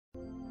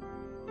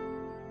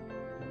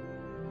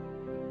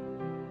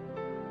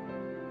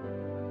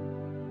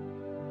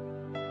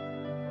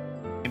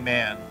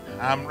Amen.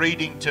 I'm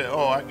reading to,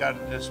 I got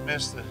to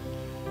dismiss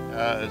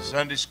the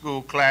Sunday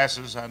school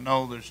classes. I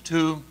know there's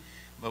two,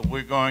 but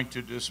we're going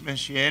to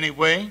dismiss you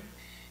anyway.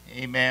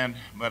 Amen.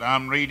 But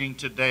I'm reading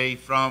today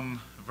from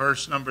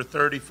verse number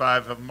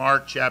 35 of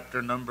Mark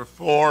chapter number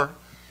 4.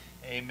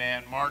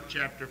 Amen. Mark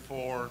chapter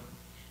 4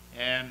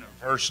 and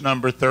verse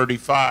number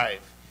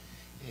 35.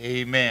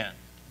 Amen.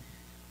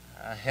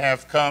 I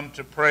have come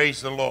to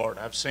praise the Lord.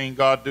 I've seen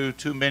God do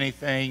too many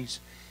things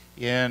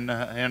in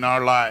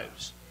our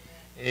lives.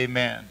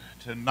 Amen.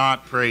 To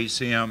not praise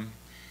Him.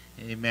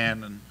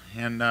 Amen.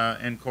 And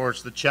of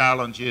course the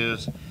challenge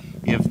is,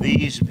 if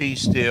these be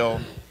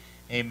still.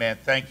 Amen.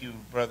 Thank you,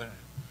 brother.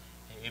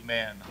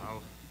 Amen.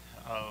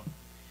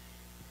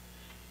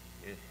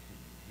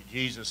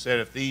 Jesus said,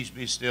 if these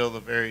be still,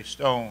 the very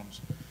stones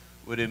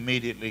would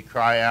immediately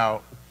cry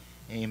out.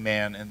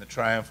 Amen. In the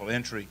triumphal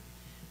entry.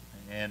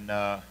 And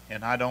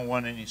I don't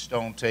want any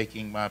stone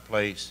taking my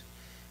place.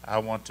 I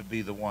want to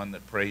be the one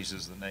that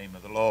praises the name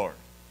of the Lord.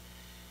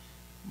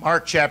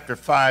 Mark chapter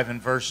 5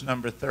 and verse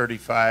number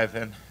 35,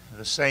 and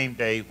the same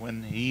day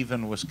when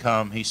even was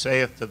come, he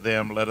saith to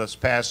them, let us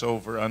pass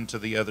over unto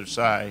the other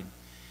side.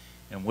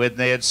 And when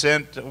they had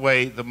sent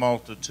away the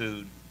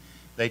multitude,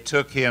 they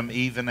took him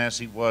even as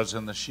he was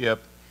in the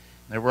ship.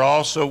 There were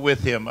also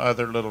with him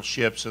other little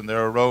ships, and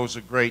there arose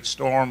a great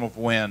storm of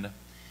wind,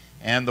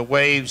 and the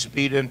waves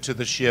beat into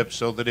the ship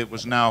so that it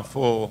was now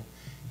full.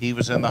 He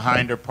was in the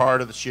hinder part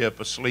of the ship,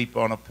 asleep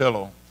on a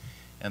pillow.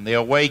 And they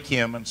awake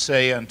him and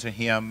say unto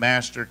him,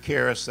 Master,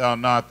 carest thou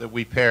not that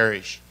we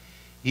perish?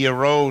 He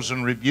arose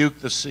and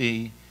rebuked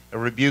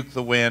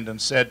the wind,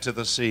 and said to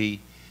the sea,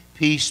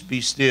 Peace,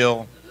 be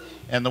still.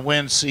 And the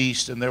wind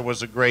ceased, and there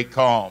was a great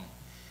calm.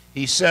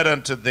 He said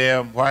unto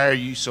them, Why are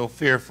ye so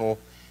fearful?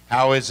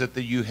 How is it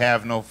that you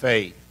have no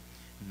faith?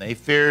 And they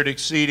feared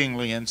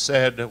exceedingly, and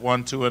said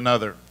one to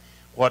another,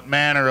 What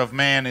manner of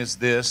man is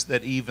this,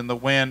 that even the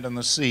wind and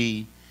the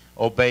sea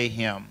obey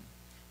him?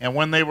 And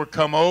when they were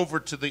come over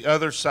to the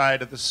other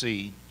side of the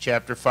sea,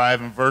 chapter 5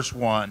 and verse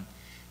 1,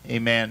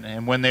 amen.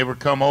 And when they were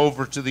come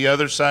over to the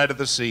other side of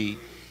the sea,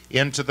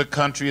 into the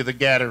country of the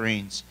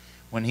Gadarenes,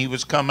 when he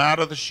was come out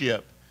of the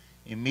ship,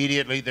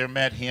 immediately there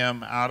met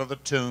him out of the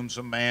tombs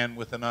a man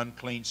with an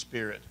unclean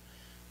spirit,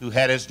 who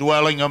had his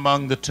dwelling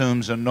among the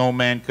tombs, and no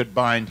man could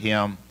bind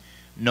him,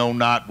 no,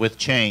 not with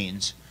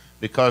chains,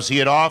 because he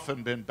had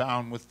often been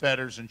bound with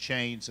fetters and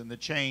chains, and the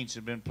chains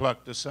had been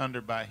plucked asunder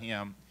by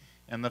him,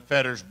 and the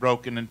fetters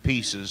broken in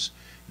pieces.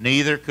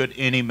 Neither could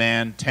any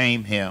man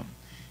tame him.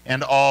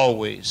 And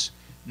always,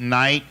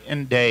 night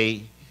and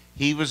day,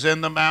 he was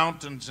in the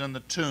mountains and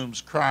the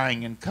tombs,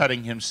 crying and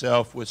cutting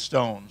himself with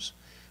stones.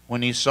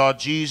 When he saw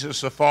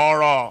Jesus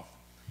afar off,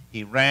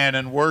 he ran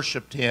and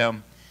worshipped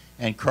him,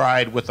 and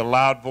cried with a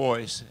loud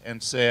voice,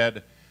 and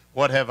said,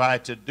 What have I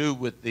to do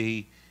with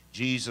thee,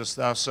 Jesus,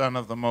 thou Son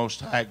of the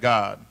Most High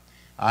God?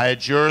 I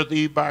adjure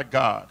thee by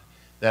God,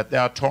 that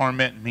thou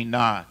torment me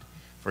not.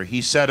 For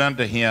he said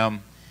unto him,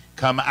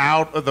 Come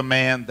out of the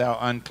man, thou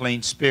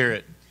unclean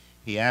spirit.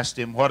 He asked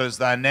him, What is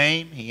thy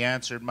name? He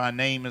answered, My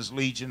name is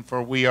Legion,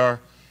 for we are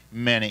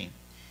many.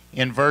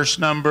 In verse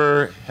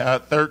number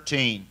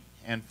 13,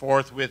 and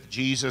forthwith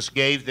Jesus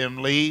gave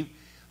them leave.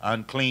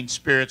 Unclean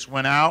spirits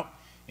went out,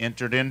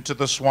 entered into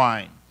the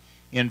swine.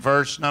 In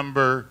verse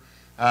number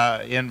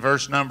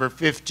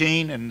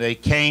 15, and they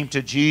came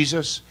to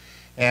Jesus,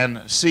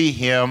 and see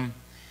him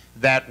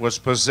that was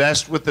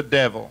possessed with the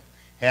devil,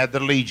 had the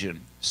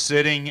legion,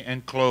 sitting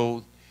and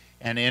clothed,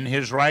 and in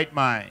his right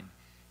mind,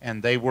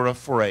 and they were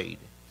afraid.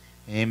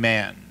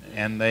 Amen.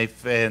 And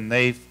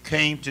they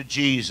came to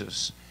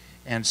Jesus,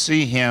 and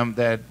see him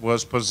that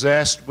was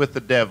possessed with the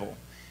devil,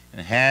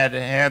 and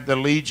had the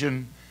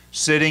legion,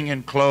 sitting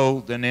and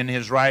clothed, and in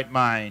his right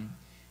mind,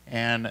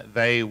 and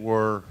they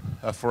were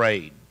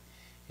afraid.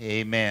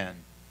 Amen.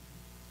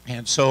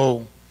 And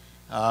so,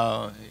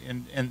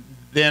 and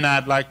then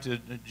I'd like to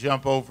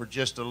jump over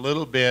just a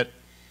little bit.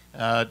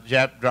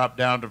 Drop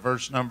down to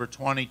verse number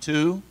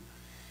 22.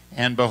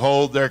 And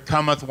behold, there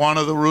cometh one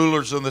of the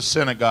rulers of the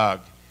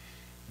synagogue,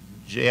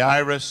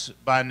 Jairus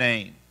by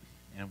name.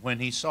 And when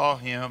he saw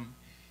him,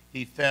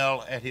 he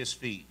fell at his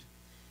feet,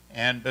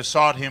 and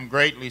besought him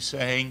greatly,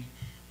 saying,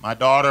 My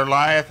daughter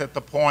lieth at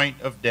the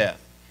point of death.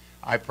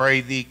 I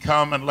pray thee,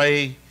 come and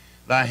lay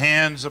thy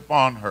hands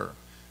upon her,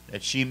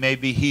 that she may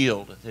be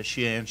healed,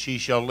 and she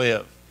shall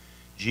live.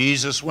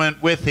 Jesus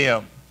went with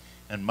him,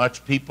 and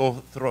much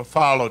people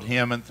followed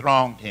him and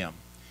thronged him.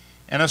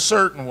 And a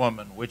certain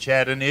woman, which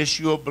had an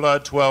issue of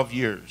blood 12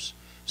 years,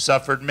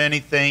 suffered many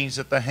things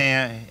of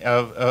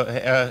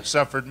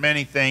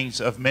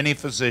many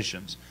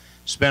physicians,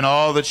 spent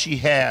all that she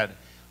had,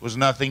 was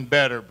nothing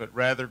better, but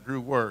rather grew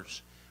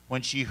worse.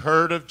 When she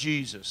heard of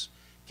Jesus,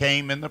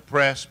 came in the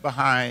press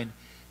behind,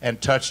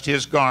 and touched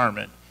his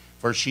garment.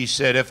 For she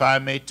said, If I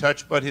may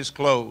touch but his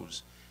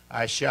clothes,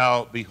 I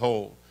shall be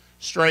whole.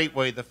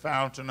 Straightway the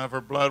fountain of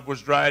her blood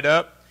was dried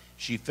up.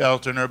 She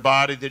felt in her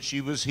body that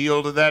she was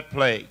healed of that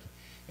plague.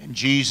 And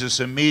Jesus,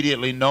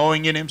 immediately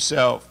knowing in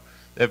himself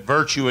that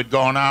virtue had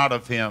gone out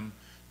of him,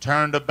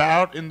 turned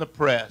about in the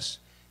press,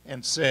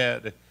 and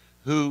said,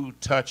 "Who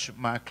touched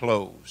my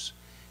clothes?"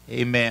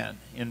 Amen.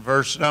 In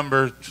verse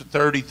number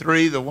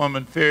 33, the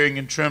woman, fearing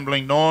and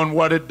trembling, knowing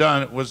what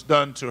was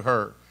done to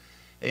her,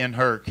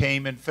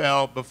 came and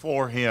fell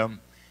before him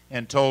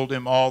and told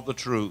him all the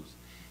truth.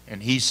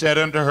 And he said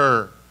unto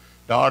her,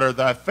 "Daughter,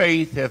 thy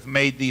faith hath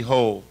made thee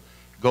whole.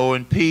 Go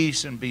in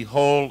peace and be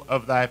whole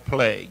of thy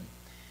plague."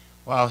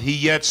 While he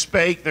yet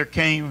spake, there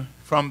came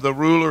from the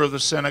ruler of the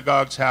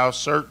synagogue's house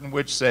certain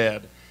which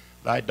said,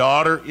 "Thy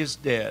daughter is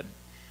dead.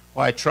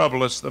 Why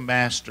troublest the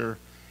master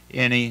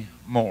any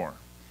more?"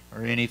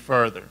 Or any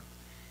further.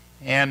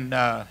 And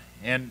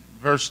in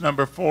verse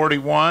number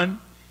 41,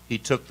 he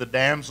took the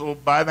damsel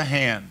by the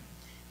hand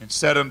and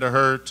said unto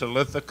her,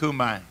 Talitha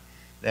cumi,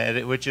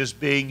 which is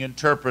being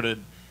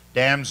interpreted,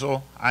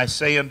 "Damsel, I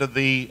say unto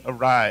thee,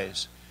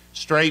 arise."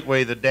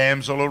 Straightway the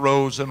damsel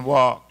arose and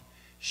walked.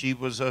 She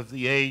was of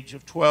the age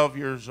of 12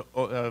 years,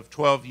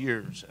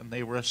 and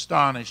they were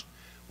astonished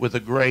with a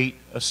great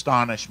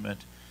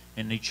astonishment.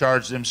 And he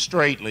charged them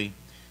straitly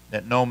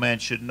that no man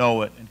should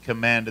know it, and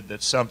commanded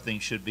that something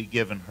should be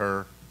given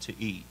her to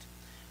eat.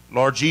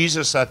 Lord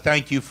Jesus, I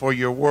thank you for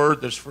your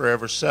word that's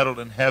forever settled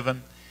in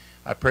heaven.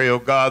 I pray, O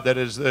God, that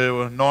as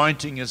the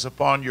anointing is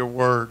upon your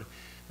word,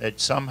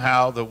 that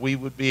somehow that we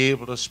would be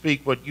able to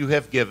speak what you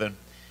have given.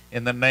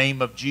 In the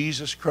name of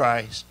Jesus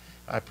Christ,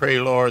 I pray,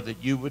 Lord,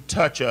 that you would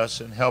touch us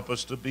and help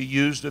us to be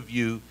used of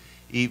you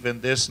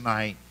even this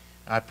night.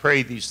 I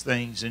pray these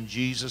things in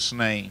Jesus'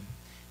 name.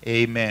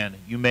 Amen.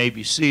 You may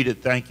be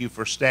seated. Thank you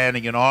for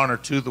standing in honor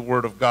to the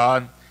Word of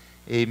God.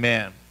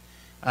 Amen.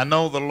 I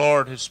know the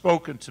Lord has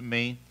spoken to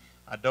me.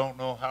 I don't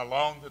know how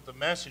long that the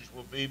message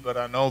will be, but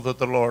I know that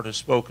the Lord has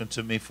spoken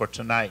to me for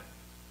tonight.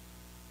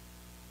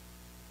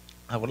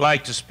 I would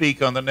like to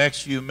speak on the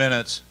next few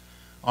minutes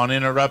on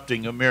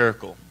interrupting a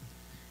miracle.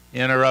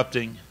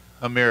 Interrupting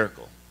a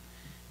miracle.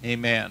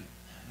 Amen.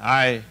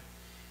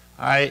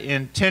 I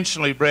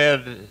intentionally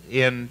read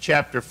in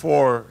chapter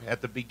 4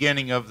 at the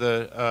beginning of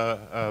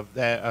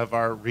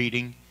our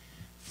reading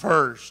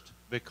first,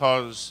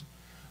 because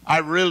I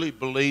really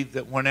believe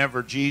that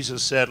whenever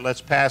Jesus said,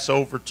 "Let's pass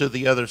over to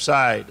the other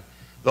side,"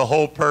 the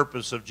whole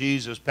purpose of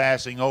Jesus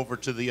passing over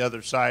to the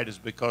other side is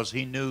because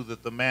he knew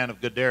that the man of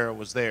Gadara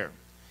was there.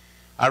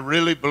 I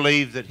really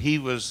believe that he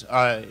was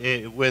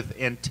with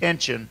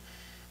intention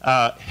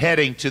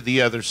heading to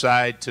the other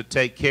side to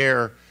take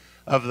care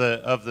of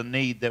the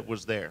need that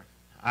was there.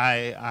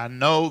 I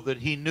know that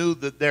he knew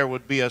that there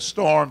would be a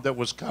storm that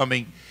was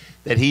coming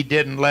that he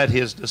didn't let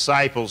his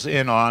disciples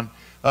in on.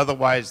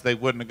 Otherwise, they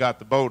wouldn't have got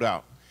the boat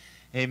out.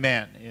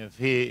 Amen.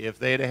 If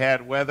they'd have had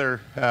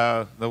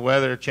the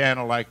Weather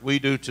Channel like we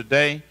do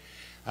today,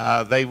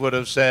 they would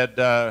have said,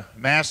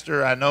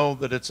 "Master, I know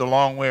that it's a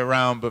long way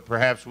around, but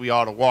perhaps we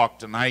ought to walk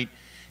tonight,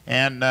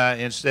 and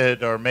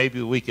instead, or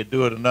maybe we could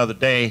do it another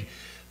day,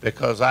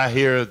 because I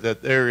hear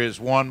that there is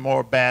one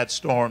more bad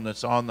storm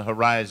that's on the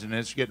horizon.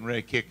 It's getting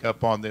ready to kick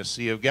up on this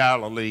Sea of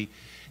Galilee,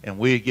 and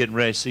we're getting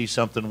ready to see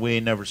something we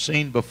ain't never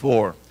seen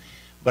before."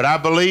 But I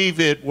believe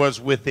it was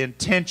with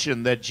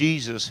intention that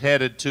Jesus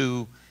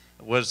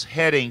was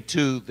heading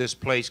to this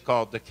place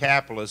called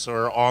Decapolis,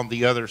 or on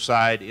the other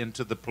side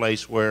into the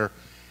place where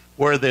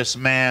this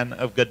man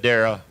of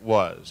Gadara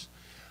was.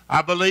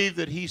 I believe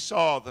that he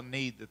saw the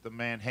need that the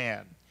man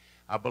had.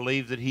 I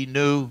believe that he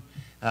knew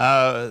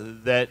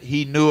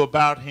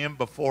about him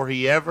before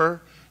he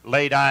ever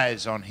laid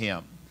eyes on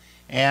him,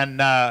 and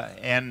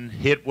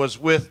it was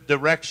with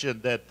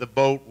direction that the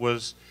boat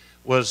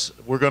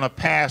we're going to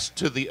pass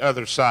to the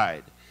other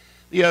side.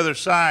 The other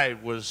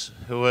side was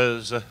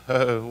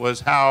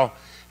how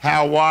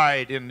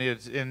wide in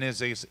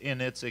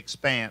its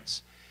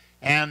expanse,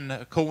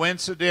 and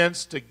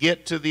coincidence to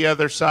get to the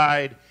other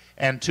side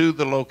and to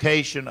the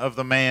location of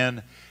the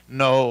man.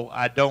 No,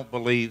 I don't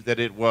believe that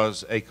it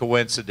was a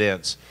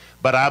coincidence,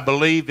 but I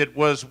believe it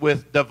was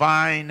with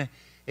divine,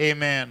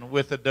 amen,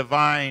 with a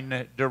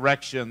divine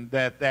direction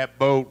that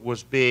boat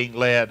was being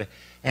led.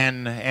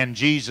 And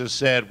Jesus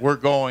said, "We're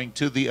going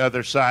to the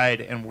other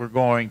side, and we're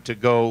going to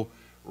go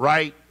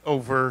right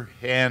over,"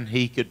 and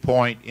he could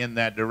point in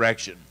that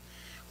direction.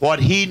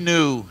 What he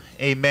knew,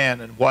 amen,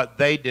 and what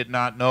they did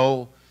not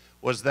know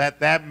was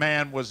that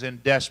man was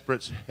in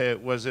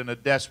a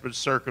desperate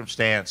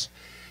circumstance.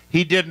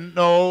 He didn't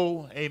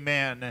know,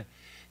 amen.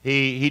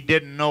 He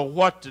didn't know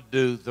what to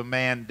do. The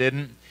man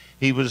didn't.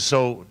 He was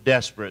so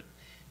desperate.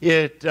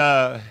 It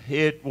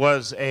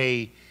was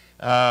a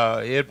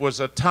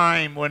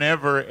time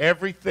whenever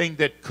everything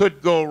that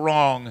could go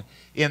wrong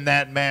in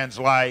that man's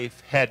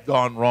life had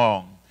gone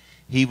wrong.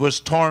 He was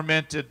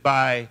tormented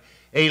by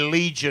a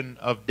legion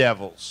of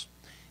devils.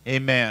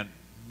 Amen.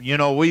 You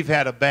know, we've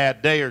had a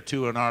bad day or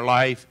two in our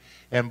life,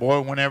 and boy,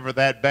 whenever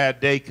that bad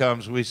day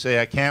comes, we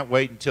say, "I can't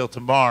wait until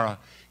tomorrow.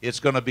 It's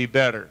going to be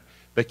better."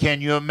 But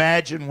can you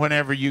imagine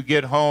whenever you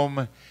get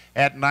home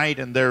at night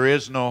and there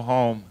is no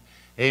home?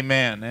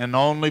 Amen. And the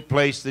only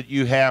place that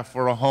you have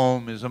for a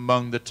home is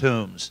among the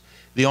tombs.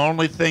 The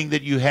only thing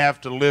that you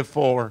have to live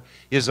for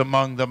is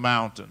among the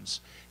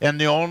mountains. And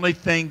the only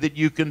thing that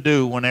you can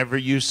do whenever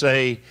you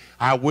say,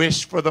 I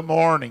wish for the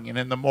morning, and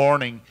in the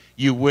morning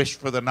you wish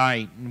for the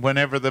night, and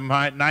whenever the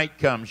night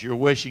comes, you're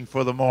wishing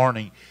for the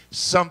morning,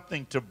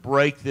 something to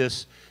break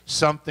this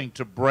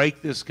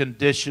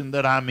condition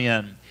that I'm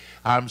in.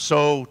 I'm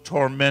so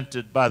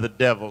tormented by the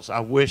devils. I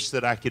wish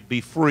that I could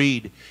be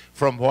freed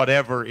from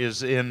whatever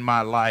is in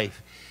my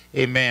life.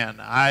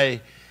 Amen.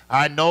 I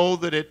know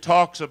that it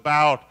talks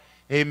about,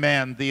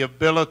 amen, the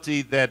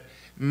ability that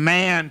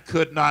man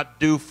could not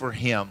do for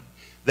him.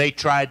 They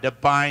tried to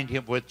bind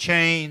him with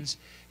chains,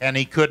 and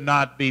he could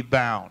not be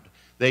bound.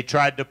 They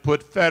tried to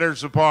put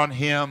fetters upon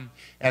him,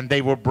 and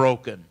they were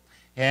broken.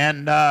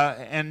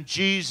 And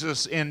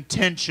Jesus'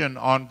 intention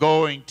on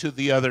going to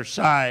the other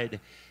side,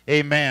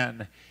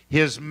 amen,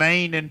 his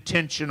main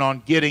intention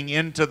on getting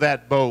into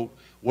that boat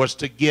was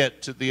to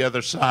get to the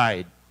other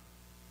side.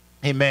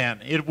 Amen.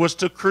 It was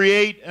to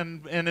create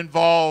and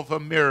involve a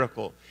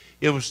miracle.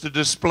 It was to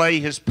display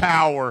his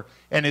power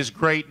and his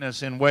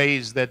greatness in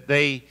ways that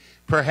they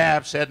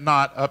perhaps had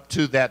not up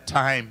to that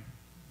time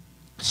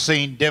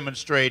seen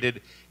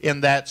demonstrated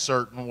in that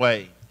certain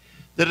way.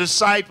 The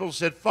disciples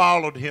had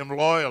followed him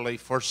loyally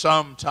for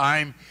some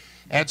time,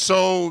 and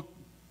so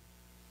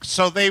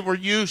they were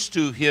used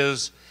to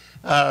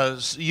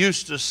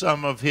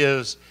some of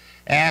his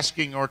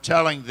asking or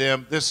telling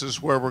them, this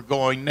is where we're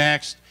going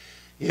next.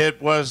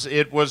 It was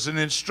an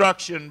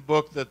instruction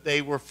book that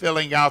they were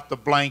filling out the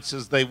blanks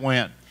as they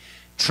went,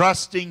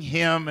 trusting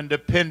him and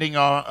depending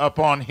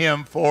upon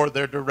him for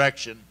their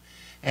direction.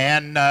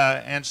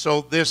 And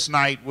so this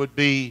night would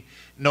be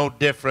no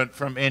different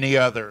from any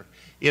other.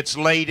 It's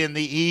late in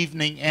the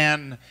evening,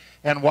 and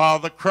while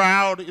the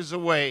crowd is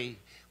away,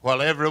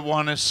 while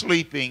everyone is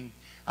sleeping,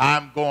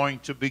 I'm going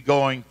to be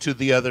going to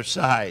the other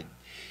side.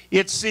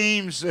 It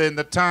seems in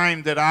the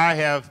time that I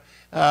have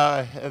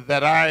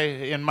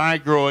in my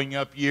growing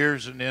up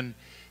years, and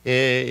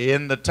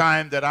in the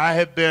time that I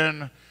have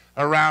been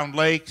around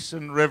lakes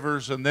and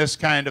rivers and this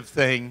kind of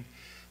thing,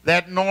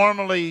 that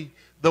normally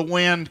the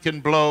wind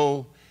can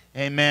blow,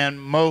 amen,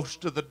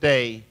 most of the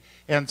day,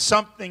 and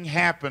something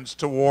happens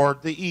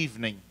toward the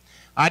evening.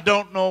 I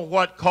don't know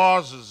what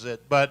causes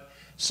it, but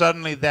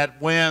suddenly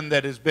that wind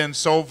that has been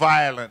so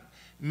violent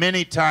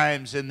many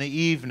times in the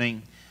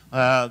evening,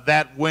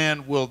 that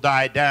wind will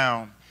die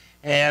down.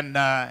 And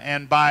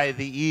by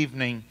the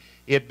evening,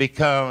 it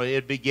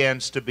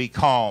begins to be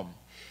calm.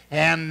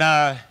 And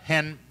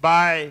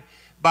by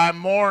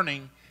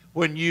morning,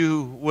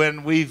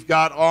 when we've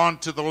got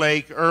onto the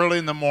lake early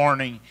in the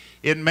morning,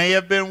 it may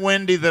have been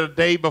windy the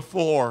day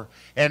before,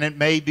 and it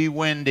may be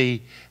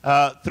windy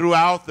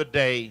throughout the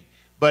day.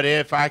 But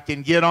if I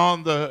can get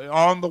on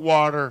the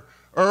water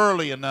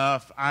early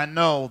enough, I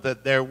know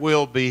that there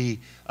will be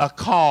a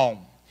calm.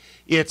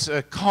 It's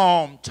a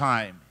calm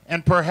time.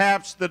 And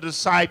perhaps the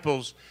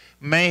disciples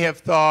may have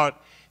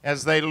thought,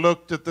 as they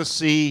looked at the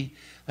sea,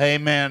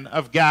 amen,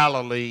 of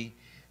Galilee,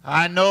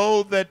 I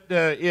know that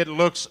it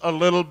looks a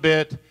little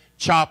bit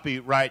choppy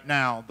right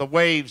now. The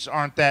waves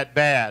aren't that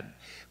bad.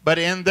 But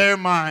in their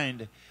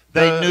mind,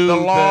 they knew the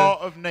law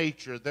of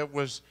nature that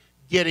was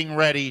getting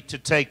ready to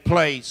take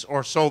place,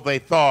 or so they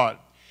thought.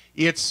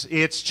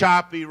 It's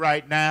choppy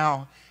right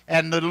now,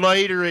 and the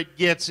later it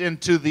gets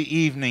into the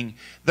evening,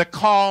 the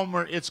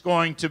calmer it's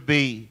going to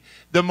be,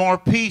 the more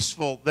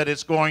peaceful that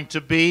it's going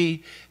to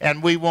be,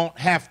 and we won't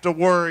have to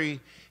worry,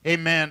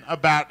 amen,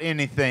 about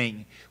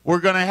anything. We're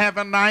going to have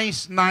a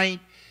nice night,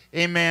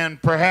 amen.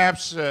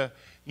 Perhaps,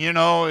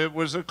 it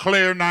was a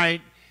clear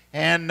night,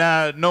 and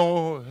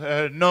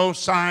no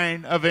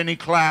sign of any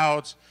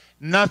clouds,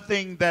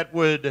 nothing that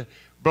would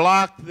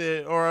block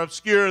or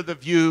obscure the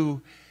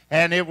view,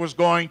 and it was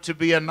going to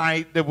be a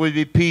night that would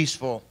be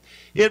peaceful.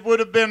 It would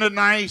have been a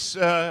nice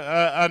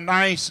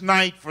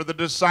night for the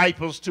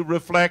disciples to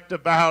reflect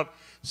about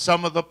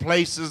some of the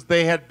places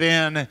they had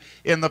been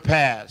in the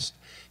past.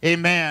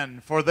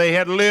 Amen. For they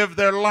had lived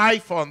their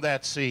life on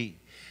that sea,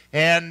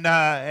 and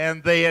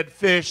they had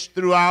fished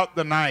throughout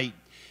the night.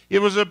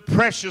 It was a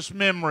precious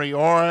memory,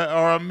 or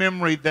a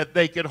memory that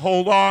they could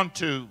hold on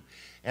to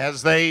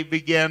as they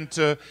began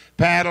to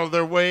paddle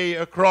their way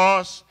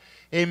across.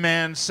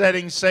 Amen.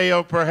 Setting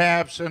sail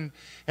perhaps, and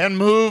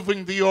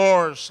moving the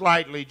oars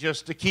slightly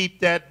just to keep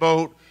that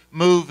boat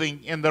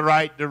moving in the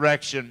right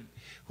direction.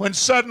 When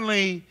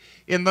suddenly,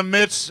 in the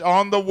midst,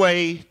 on the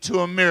way to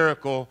a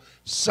miracle,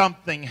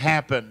 something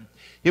happened.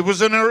 It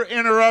was an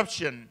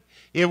interruption.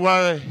 It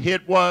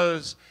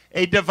was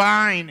a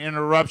divine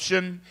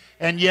interruption,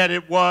 and yet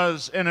it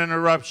was an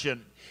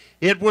interruption.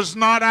 It was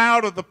not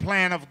out of the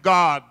plan of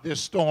God, this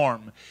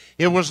storm.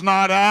 It was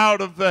not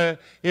out of the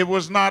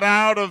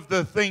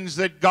things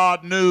that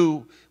God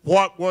knew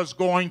what was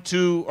going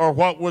to or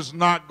what was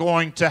not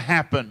going to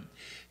happen.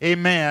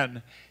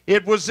 Amen.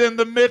 It was in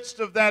the midst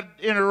of that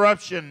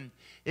interruption,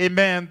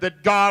 amen,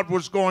 that God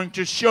was going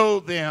to show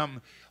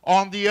them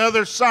on the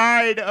other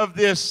side of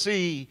this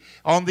sea,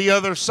 on the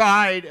other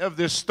side of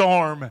this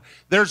storm,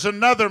 there's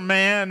another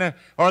man,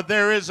 or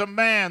there is a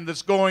man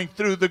that's going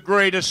through the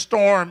greatest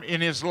storm in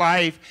his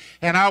life.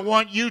 And I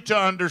want you to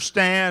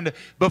understand,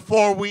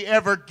 before we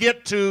ever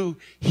get to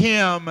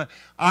him,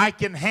 I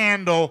can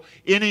handle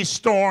any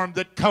storm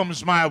that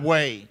comes my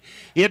way.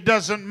 It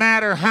doesn't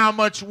matter how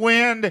much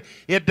wind.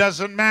 It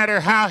doesn't matter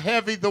how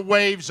heavy the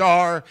waves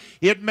are.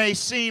 It may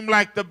seem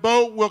like the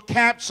boat will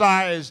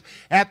capsize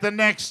at the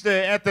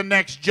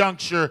next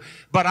juncture,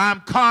 but I'm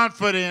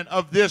confident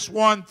of this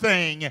one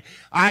thing.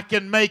 I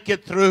can make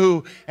it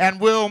through, and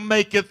will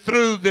make it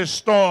through this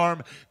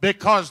storm,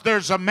 because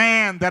there's a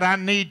man that I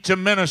need to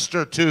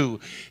minister to.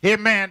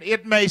 Amen.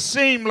 It may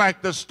seem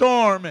like the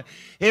storm,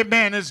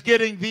 amen, is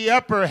getting the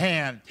upper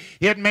hand.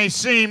 It may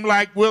seem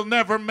like we'll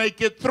never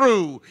make it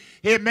through.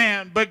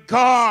 Amen. But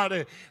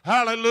God,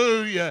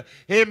 hallelujah,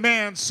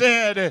 amen,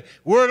 said,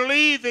 we're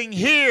leaving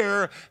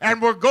here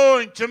and we're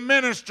going to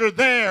minister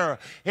there.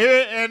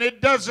 And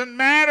it doesn't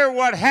matter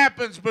what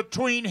happens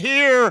between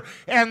here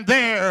and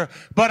there,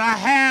 but I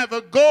have a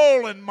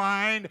goal in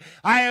mind.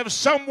 I have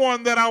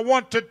someone that I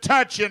want to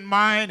touch in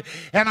mind,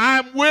 and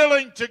I'm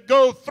willing to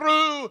go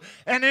through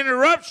an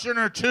interruption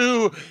or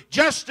two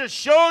just to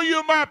show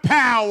you my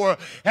power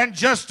and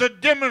just to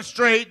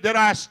demonstrate that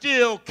I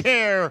still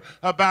care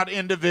about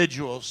individuals.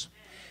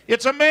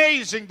 It's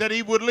amazing that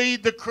he would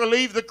leave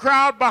the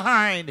crowd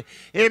behind,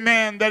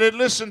 amen, that had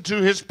listened to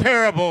his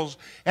parables,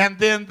 and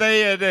then they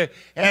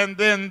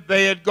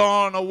had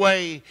gone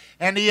away,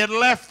 and he had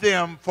left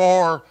them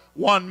for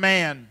one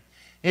man.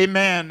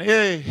 Amen.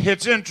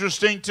 It's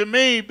interesting to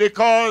me,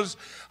 because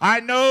I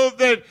know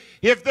that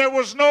if there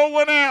was no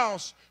one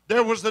else,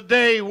 there was the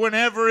day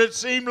whenever it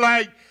seemed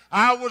like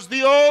I was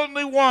the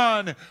only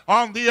one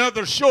on the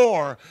other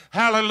shore.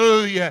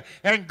 Hallelujah.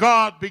 And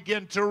God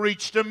began to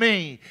reach to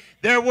me.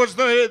 There was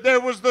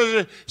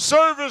the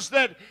service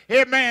that,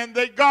 amen,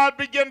 that God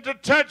began to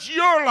touch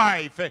your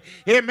life.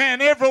 Amen.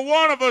 Every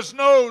one of us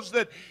knows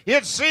that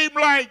it seemed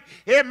like,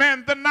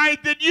 amen, the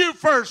night that you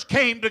first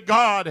came to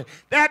God,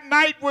 that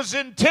night was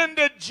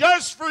intended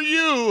just for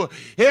you.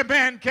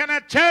 Amen. Can I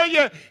tell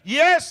you,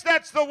 yes,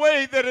 that's the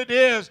way that it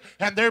is.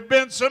 And there have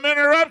been some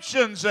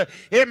interruptions,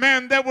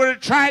 amen, that would have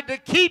tried to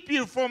keep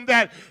you from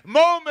that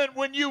moment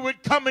when you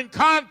would come in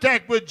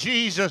contact with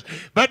Jesus.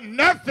 But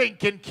nothing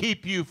can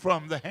keep you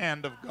from the hand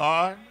of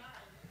God.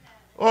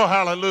 Oh,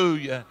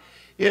 hallelujah.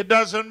 It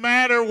doesn't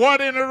matter what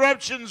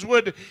interruptions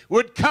would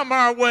come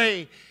our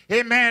way.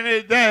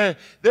 Amen. There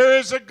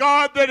is a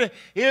God that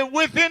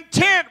with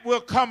intent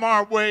will come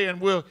our way and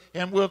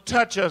will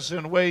touch us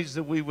in ways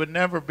that we would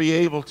never be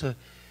able to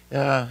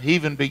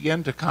even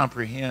begin to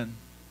comprehend.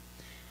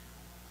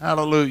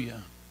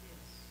 Hallelujah.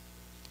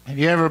 Have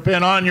you ever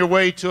been on your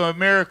way to a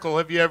miracle?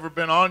 Have you ever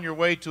been on your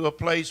way to a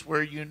place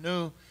where you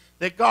knew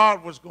that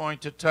God was going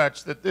to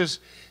touch, that this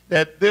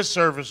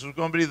service was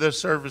going to be the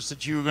service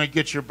that you were going to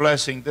get your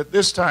blessing, that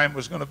this time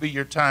was going to be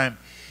your time?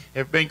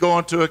 Have been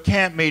going to a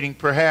camp meeting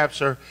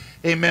perhaps, or,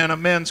 amen, a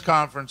men's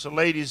conference, a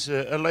ladies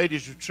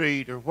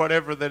retreat, or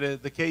whatever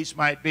the case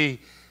might be,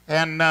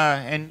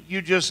 and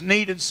you just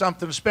needed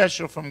something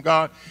special from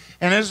God.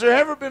 And has there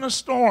ever been a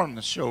storm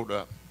that showed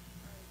up?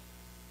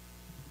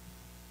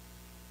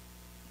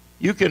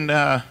 You can,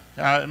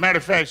 matter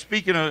of fact,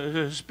 speaking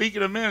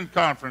of men's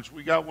conference,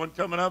 we got one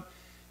coming up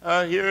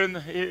here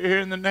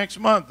in the next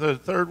month, the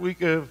third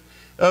week of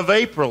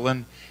April,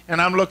 and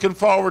I'm looking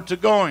forward to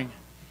going,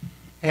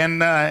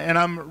 and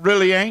I'm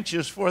really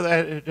anxious for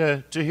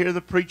that to hear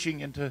the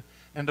preaching and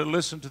to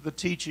listen to the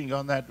teaching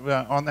on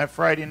that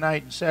Friday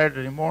night and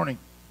Saturday morning.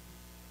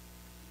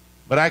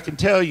 But I can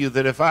tell you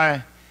that if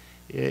I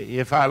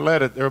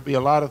let it, there'll be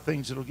a lot of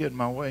things that'll get in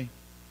my way.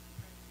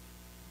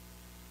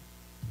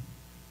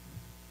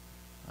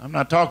 I'm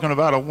not talking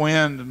about a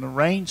wind and a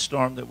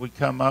rainstorm that would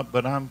come up,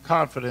 but I'm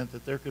confident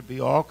that there could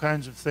be all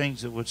kinds of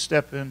things that would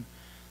step in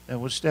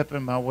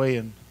my way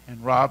and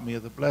rob me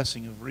of the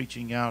blessing of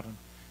reaching out and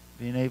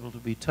being able to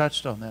be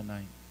touched on that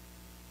night.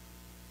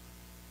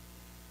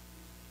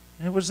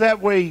 And it was that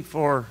way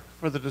for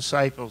the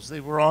disciples.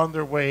 They were on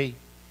their way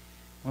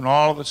when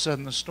all of a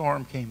sudden the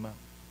storm came up.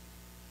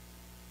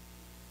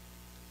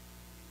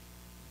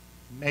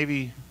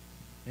 Maybe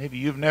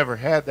you've never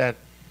had that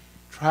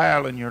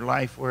trial in your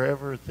life where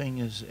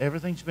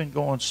everything's been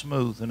going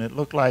smooth, and it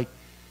looked like,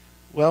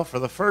 well, for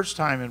the first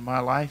time in my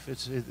life,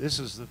 this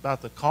is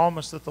about the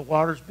calmest that the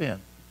water's been.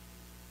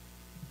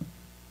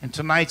 And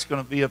tonight's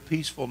going to be a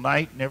peaceful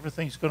night, and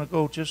everything's going to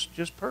go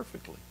just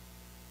perfectly.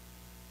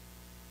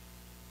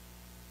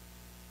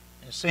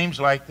 It seems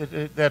like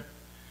that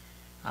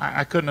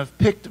I couldn't have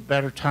picked a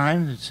better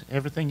time.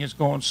 Everything is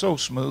going so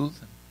smooth.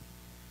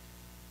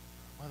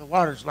 Well, the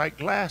water's like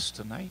glass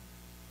tonight,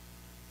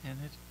 and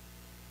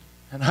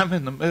I'm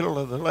in the middle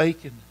of the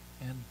lake,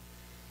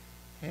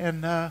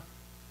 and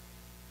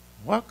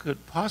what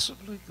could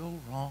possibly go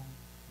wrong?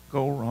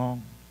 Go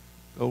wrong.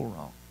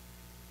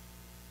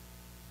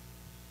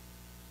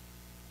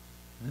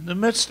 In the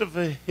midst of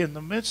the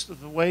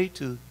way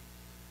to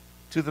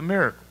the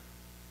miracle,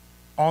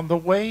 on the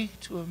way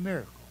to a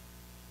miracle,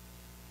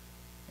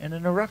 and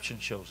an eruption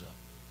shows up.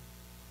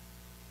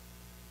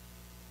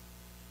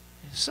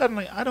 And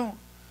suddenly, I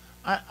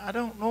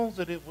don't know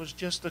that it was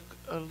just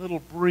a little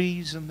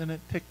breeze and then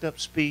it picked up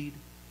speed.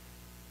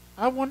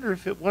 I wonder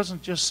if it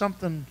wasn't just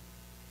something,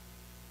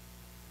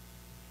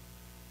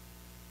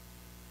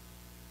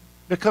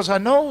 because I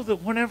know that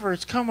whenever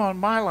it's come on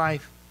my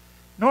life,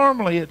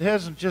 normally it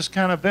hasn't just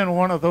kind of been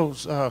one of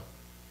those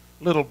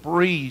little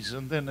breeze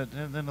and then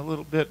a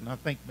little bit, and I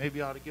think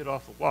maybe I ought to get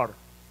off the water.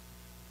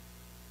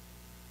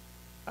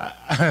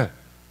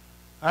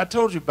 I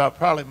told you about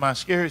probably my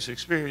scariest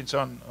experience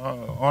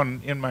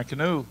in my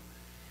canoe.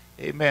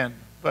 Amen.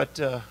 But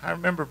I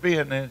remember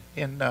being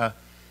in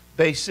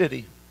Bay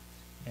City,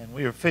 and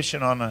we were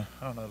fishing on a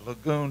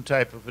lagoon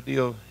type of a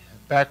deal,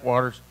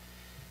 backwaters,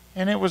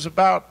 and it was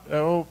about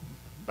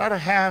a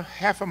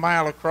half a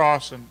mile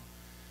across and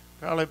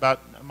probably about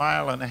a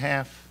mile and a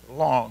half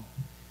long.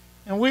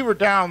 And we were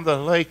down the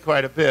lake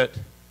quite a bit,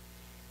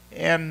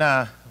 and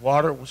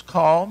water was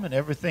calm and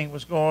everything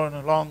was going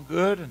along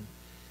good, and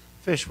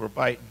fish were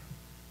biting,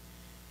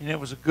 and it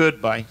was a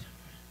good bite.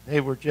 We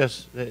were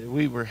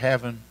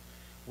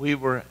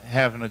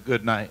having a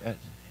good night,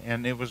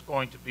 and it was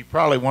going to be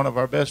probably one of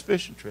our best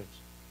fishing trips.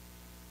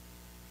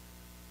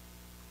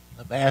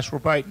 The bass were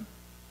biting,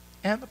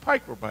 and the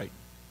pike were biting,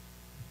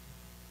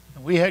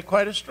 and we had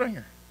quite a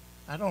stringer.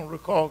 I don't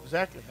recall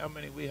exactly how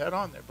many we had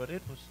on there, but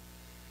it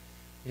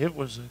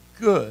was a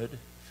good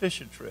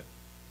fishing trip.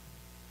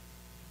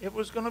 It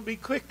was going to be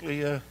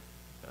quickly a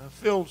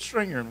filled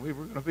stringer, and we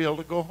were going to be able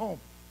to go home.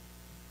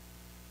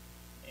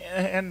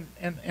 And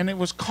it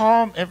was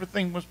calm.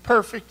 Everything was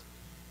perfect.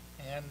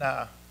 And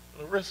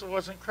Larissa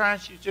wasn't crying.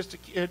 She was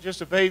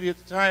just a baby at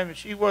the time, and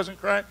she wasn't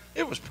crying.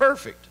 It was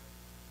perfect.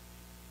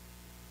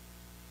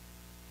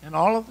 And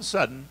all of a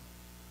sudden,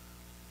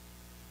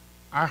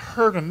 I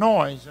heard a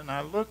noise, and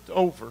I looked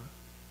over,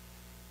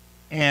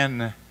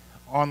 and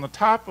on the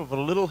top of a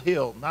little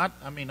hill,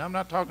 I'm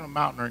not talking a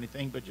mountain or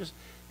anything, but just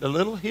the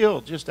little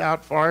hill just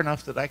out far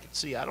enough that I could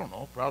see, I don't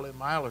know, probably a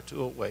mile or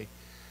two away,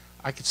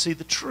 I could see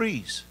the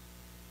trees,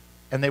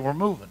 and they were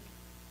moving.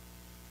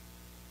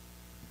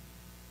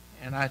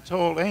 And I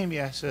told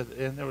Amy, I said,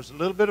 and there was a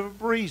little bit of a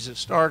breeze that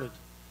started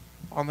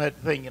on that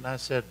thing, and I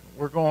said,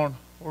 we're going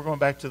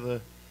back to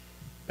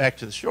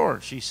the shore.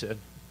 And she said,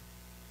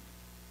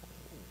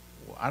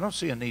 well, I don't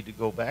see a need to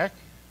go back.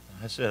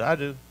 I said, I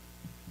do.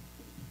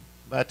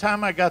 By the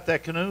time I got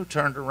that canoe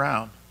turned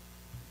around,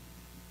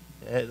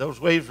 those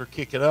waves were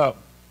kicking up,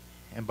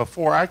 and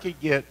before I could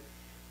get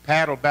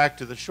paddled back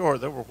to the shore,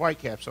 there were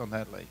whitecaps on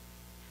that lake.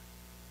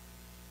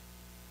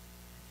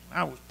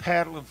 I was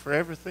paddling for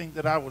everything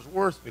that I was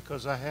worth,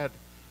 because I had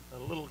a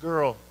little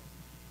girl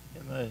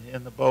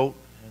in the boat,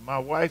 and my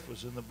wife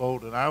was in the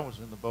boat, and I was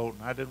in the boat,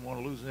 and I didn't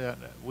want to lose that.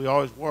 We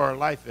always wore our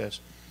life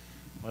vests,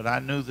 but I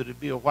knew that it'd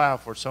be a while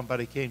before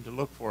somebody came to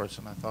look for us,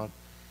 and I thought,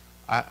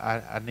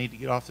 I need to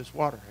get off this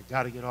water. I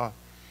got to get off.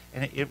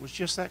 And it was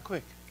just that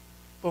quick.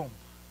 Boom.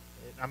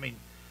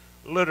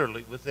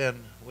 Literally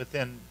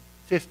within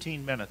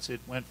 15 minutes,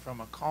 it went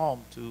from a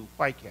calm to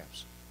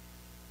whitecaps.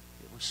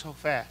 It was so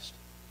fast.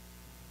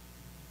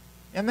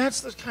 And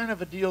that's the kind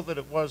of a deal that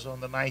it was on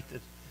the night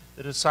that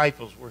the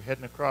disciples were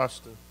heading across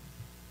to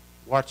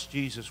watch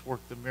Jesus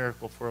work the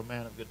miracle for a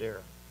man of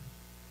Gadara.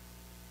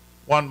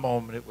 One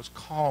moment it was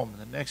calm,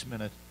 and the next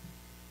minute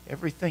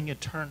everything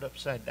had turned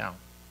upside down.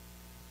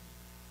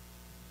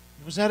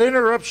 It was that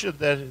interruption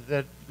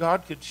that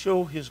God could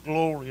show His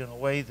glory in a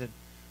way that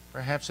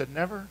perhaps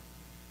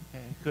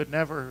could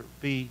never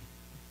be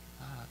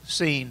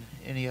seen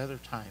any other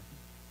time.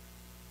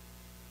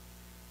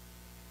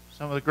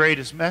 Some of the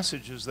greatest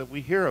messages that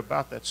we hear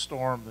about that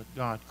storm that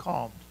God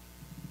calmed.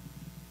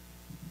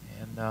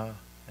 And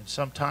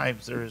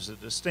sometimes there is a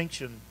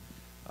distinction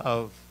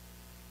of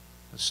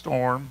the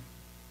storm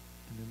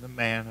and then the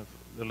man of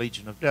the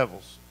legion of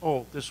devils.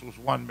 Oh, this was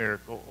one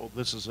miracle. Oh,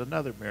 this is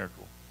another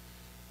miracle.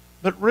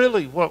 But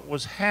really what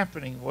was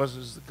happening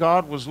was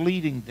God was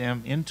leading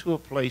them into a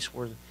place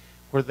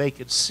where they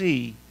could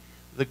see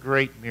the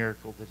great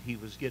miracle that He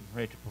was getting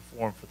ready to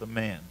perform for the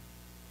man.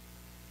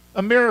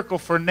 A miracle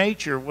for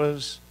nature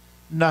was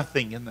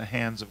nothing in the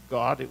hands of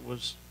God. It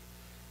was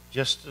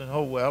just,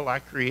 oh, well, I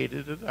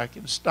created it. I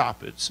can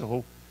stop it.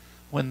 So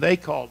when they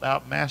called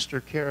out, Master,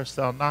 carest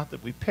thou not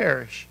that we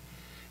perish?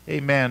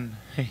 Amen.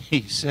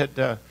 He said,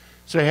 so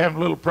you're having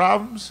little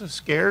problems,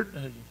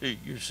 scared,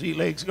 your sea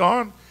leg's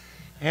gone?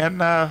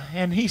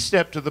 And he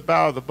stepped to the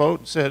bow of the boat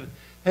and said,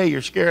 hey,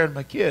 you're scaring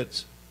my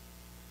kids.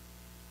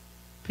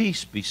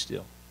 Peace, be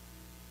still.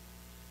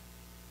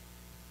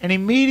 And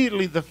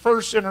immediately the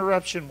first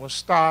interruption was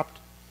stopped,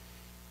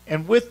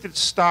 and with it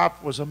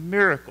stopped was a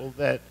miracle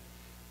that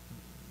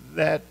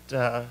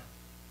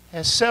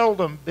has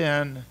seldom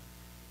been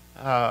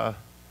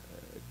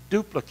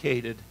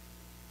duplicated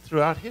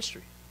throughout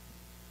history.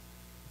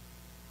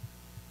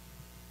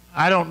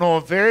 I don't know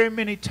of very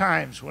many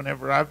times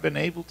whenever I've been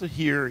able to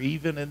hear,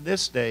 even in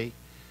this day,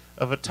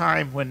 of a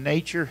time when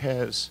nature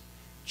has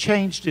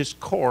changed its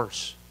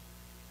course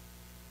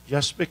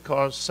just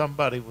because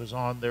somebody was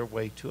on their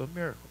way to a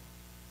miracle.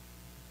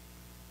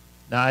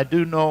 Now, I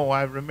do know,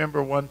 I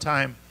remember one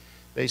time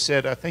they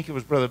said, I think it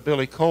was Brother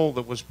Billy Cole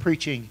that was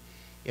preaching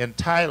in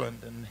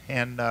Thailand,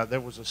 and there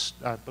was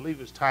I believe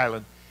it was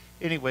Thailand.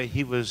 Anyway,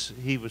 he was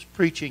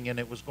preaching, and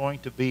it was going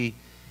to be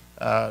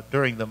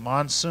during the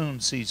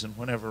monsoon season,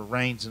 whenever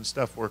rains and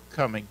stuff were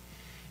coming,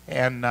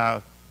 and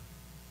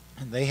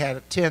they had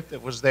a tent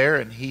that was there,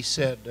 and he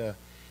said,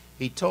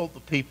 he told the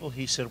people,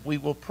 he said, we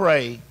will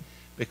pray,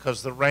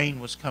 because the rain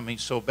was coming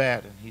so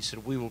bad, and he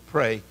said, we will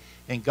pray,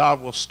 and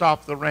God will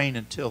stop the rain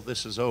until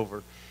this is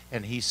over.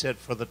 And he said,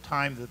 for the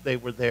time that they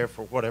were there,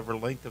 for whatever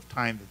length of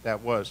time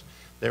that was,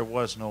 there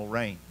was no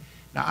rain.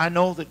 Now, I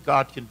know that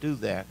God can do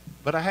that,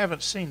 but I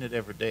haven't seen it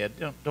every day. I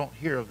don't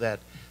hear of that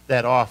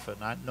often.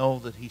 I know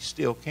that he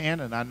still can,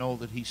 and I know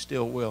that he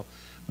still will.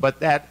 But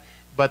that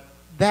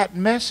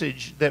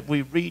message that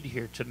we read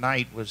here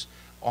tonight was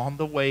on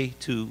the way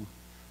to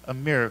a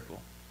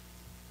miracle.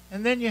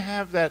 And then you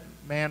have that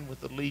man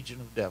with the legion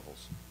of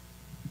devils.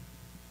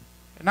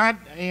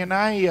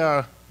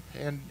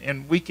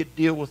 And we could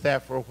deal with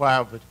that for a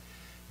while, but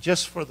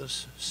just for the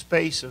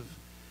space of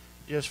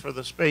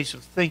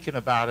thinking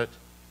about it,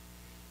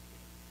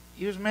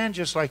 he was a man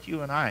just like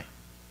you and I.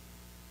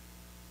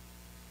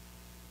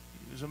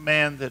 He was a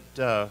man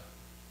that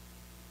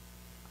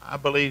I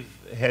believe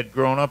had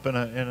grown up in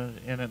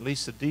at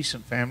least a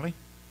decent family,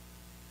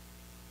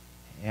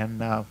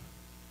 and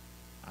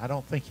I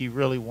don't think he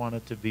really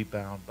wanted to be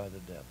bound by the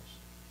devils.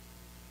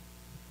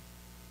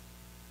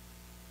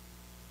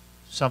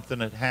 Something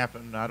had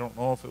happened. I don't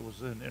know if it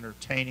was an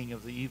entertaining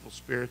of the evil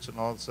spirits and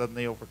all of a sudden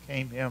they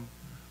overcame him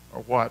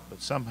or what,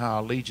 but somehow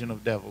a legion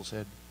of devils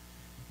had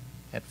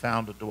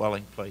found a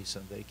dwelling place,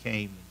 and they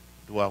came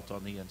and dwelt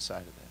on the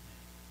inside of that man.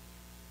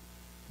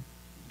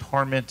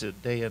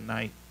 Tormented day and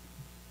night.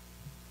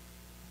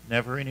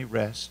 Never any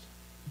rest.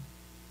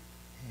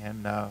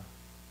 And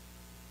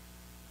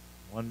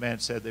one man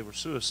said they were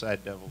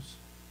suicide devils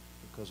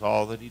because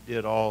all that he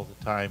did all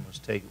the time was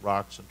take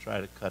rocks and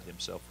try to cut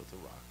himself with the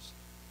rocks.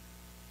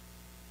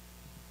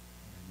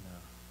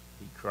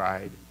 He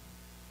cried.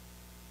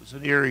 It was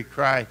an eerie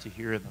cry to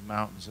hear in the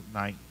mountains at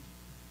night.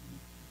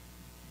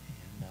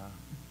 And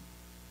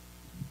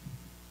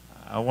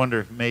I wonder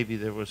if maybe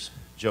there was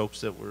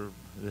jokes that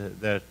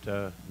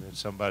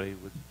somebody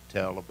would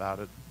tell about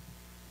it.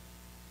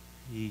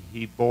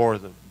 He bore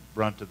the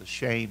brunt of the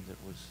shame that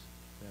was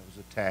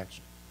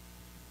attached.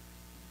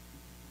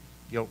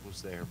 Guilt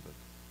was there, but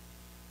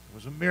it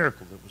was a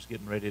miracle that was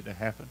getting ready to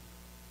happen.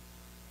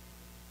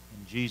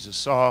 And Jesus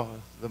saw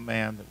the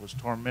man that was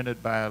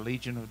tormented by a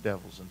legion of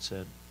devils and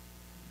said,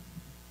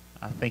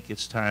 I think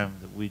it's time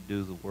that we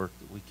do the work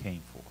that we came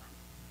for.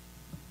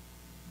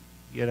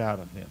 Get out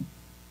of him.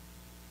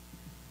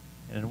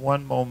 And in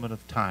one moment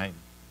of time,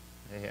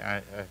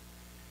 I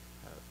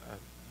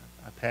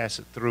pass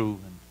it through,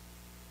 and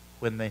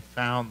when they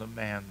found the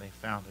man, they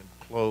found him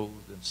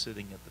clothed and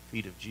sitting at the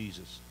feet of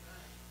Jesus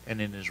and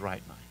in his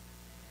right mind.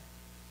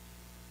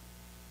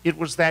 It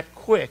was that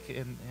quick,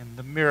 and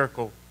the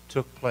miracle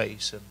took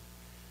place,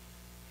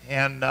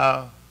 and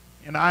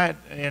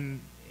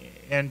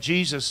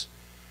Jesus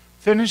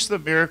finished the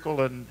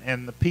miracle,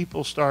 and the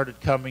people started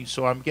coming.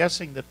 So I'm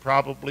guessing that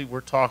probably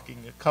we're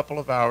talking a couple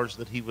of hours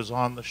that he was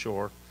on the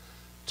shore,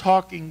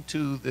 talking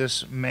to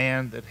this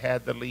man that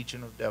had the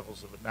legion of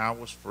devils, but now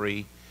was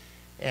free,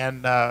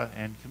 and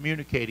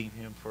communicating with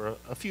him for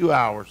a few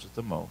hours at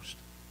the most.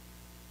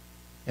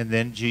 And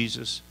then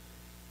Jesus,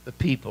 the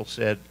people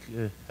said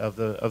of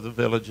the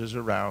villages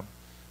around,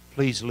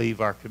 please leave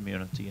our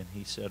community. And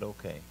he said,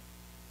 okay.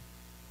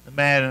 The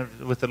man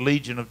with the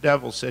legion of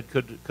devils said,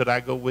 could I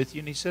go with you?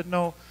 And he said,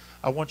 no,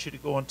 I want you to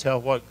go and tell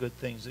what good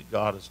things that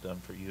God has done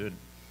for you. And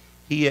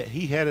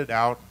he headed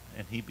out,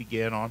 and he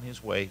began on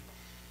his way,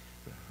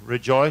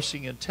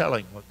 rejoicing and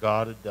telling what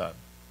God had done.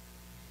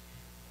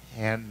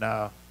 And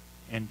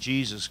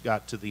Jesus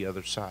got to the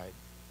other side.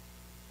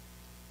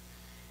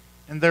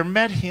 And there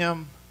met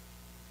him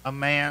a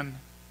man,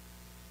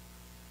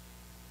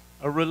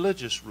 a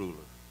religious ruler,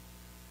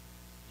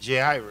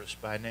 Jairus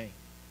by name.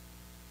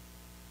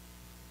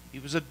 He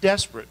was a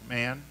desperate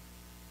man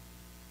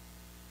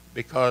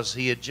because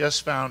he had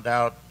just found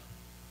out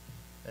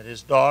that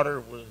his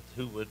daughter,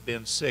 who had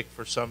been sick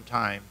for some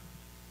time,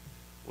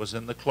 was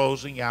in the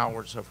closing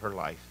hours of her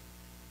life.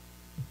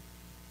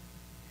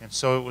 And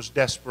so it was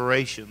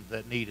desperation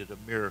that needed a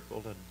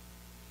miracle. And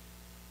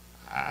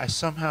I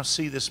somehow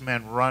see this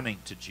man running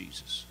to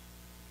Jesus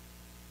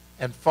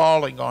and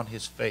falling on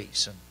his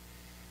face.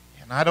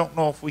 And I don't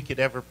know if we could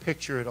ever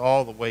picture it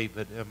all the way,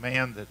 but a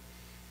man that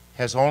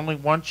has only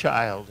one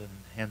child,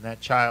 and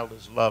that child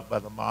is loved by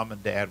the mom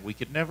and dad. We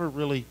could never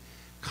really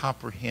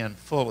comprehend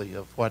fully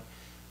of the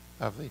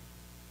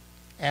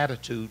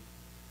attitude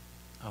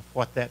of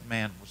what that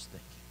man was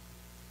thinking.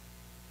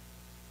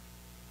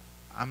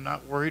 I'm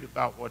not worried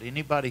about what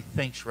anybody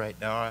thinks right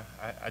now.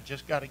 I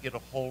just got to get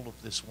a hold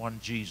of this one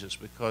Jesus,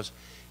 because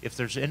if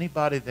there's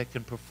anybody that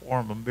can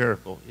perform a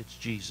miracle, it's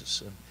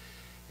Jesus. And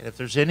if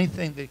there's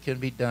anything that can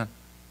be done,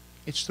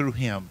 it's through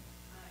him.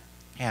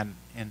 And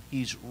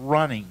he's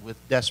running with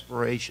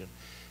desperation,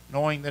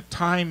 knowing that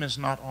time is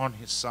not on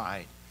his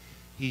side.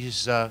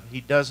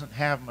 He doesn't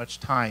have much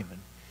time,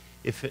 and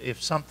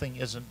if something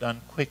isn't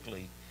done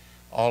quickly,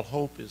 all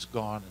hope is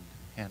gone,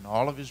 and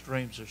all of his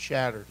dreams are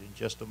shattered in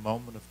just a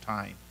moment of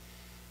time.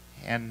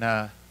 And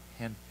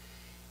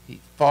he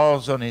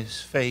falls on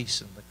his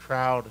face, and the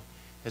crowd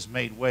has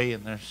made way,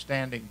 and they're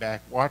standing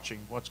back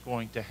watching what's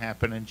going to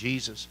happen. And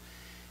Jesus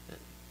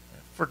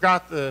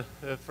forgot the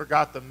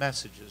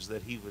messages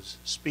that he was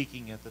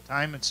speaking at the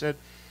time and said,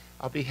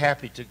 I'll be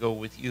happy to go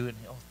with you. And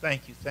oh,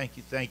 thank you, thank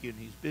you, thank you. And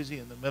he's busy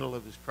in the middle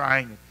of his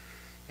crying,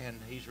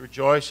 and he's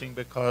rejoicing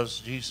because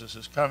Jesus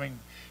is coming.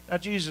 Now,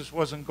 Jesus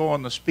wasn't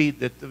going the speed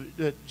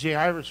that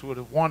Jairus would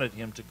have wanted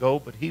him to go,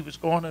 but he was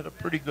going at a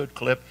pretty good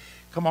clip.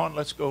 Come on,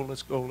 let's go,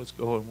 let's go, let's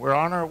go. And we're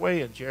on our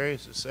way, and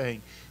Jairus is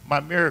saying, my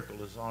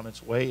miracle is on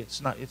its way. It's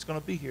going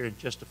to be here in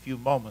just a few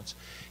moments.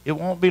 It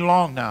won't be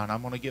long now, and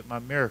I'm going to get my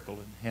miracle.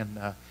 And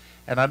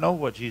I know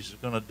what Jesus is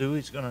going to do.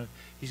 He's going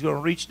to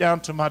reach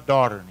down to my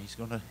daughter,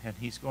 and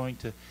he's going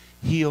to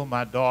heal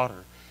my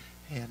daughter.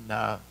 And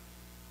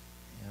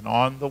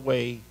on the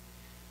way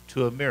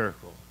to a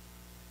miracle,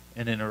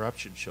 an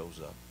interruption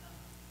shows up.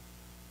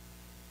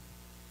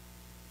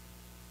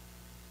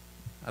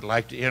 I'd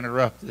like to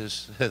interrupt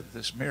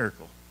this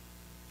miracle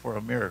for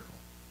a miracle.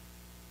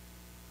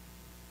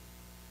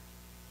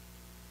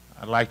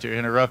 I'd like to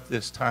interrupt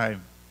this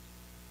time.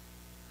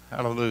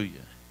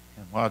 Hallelujah.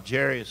 And while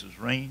Jairus is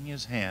wringing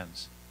his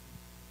hands,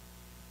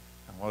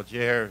 and while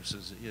Jairus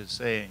is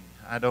saying,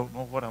 I don't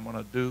know what I'm going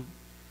to do,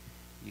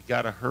 you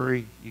got to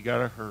hurry, you got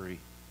to hurry,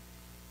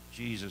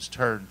 Jesus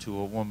turned to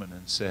a woman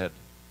and said,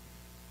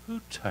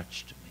 who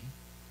touched me?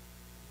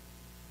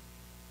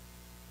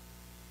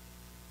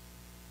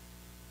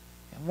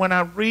 And when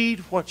I read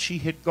what she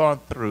had gone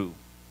through,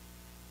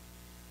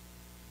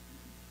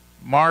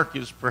 Mark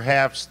is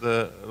perhaps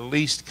the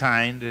least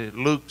kind.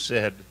 Luke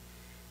said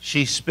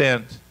she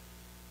spent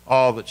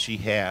all that she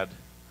had.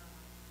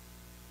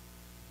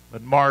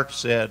 But Mark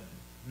said,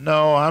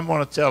 no, I'm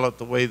going to tell it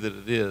the way that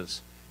it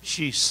is.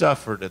 She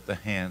suffered at the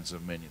hands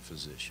of many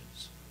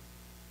physicians.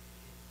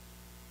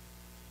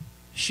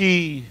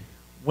 She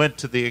went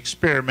to the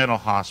experimental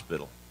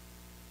hospital,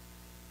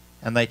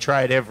 and they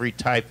tried every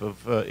type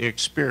of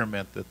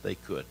experiment that they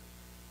could.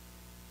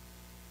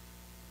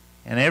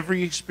 And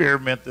every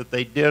experiment that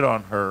they did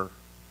on her,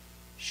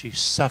 she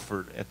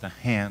suffered at the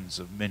hands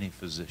of many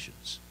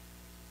physicians.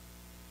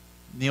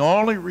 And the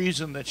only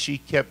reason that she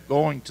kept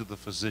going to the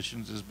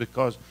physicians is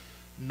because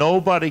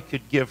nobody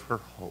could give her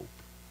hope.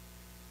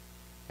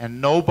 And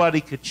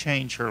nobody could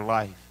change her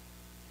life.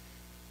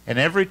 And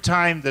every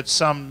time that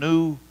some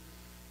new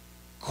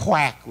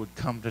quack would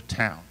come to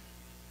town,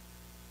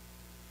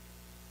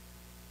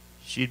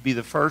 she'd be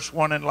the first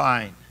one in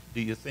line.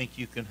 Do you think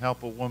you can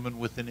help a woman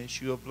with an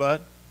issue of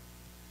blood?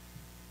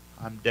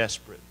 I'm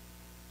desperate.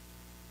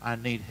 I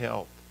need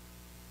help.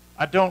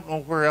 I don't know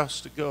where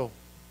else to go.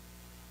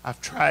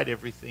 I've tried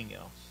everything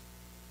else.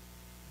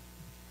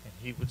 And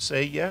he would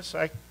say, yes,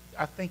 I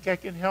think I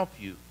can help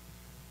you.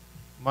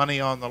 Money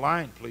on the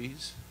line,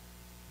 please.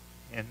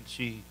 And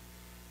she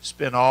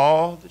spent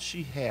all that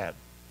she had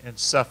and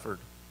suffered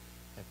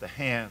at the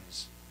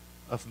hands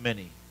of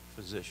many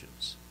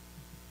physicians.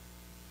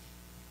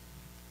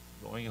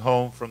 Going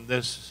home from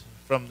this,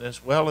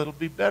 well, it'll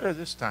be better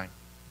this time.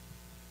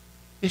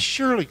 It's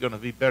surely going to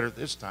be better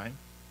this time.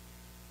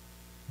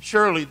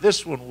 Surely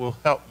this one will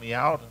help me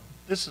out, and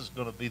this is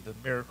going to be the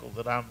miracle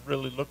that I'm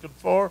really looking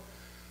for.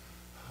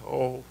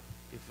 Oh,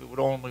 if it would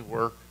only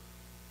work.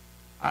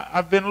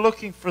 I've been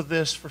looking for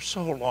this for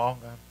so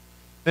long.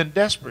 I've been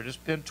desperate. It's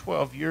been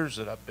 12 years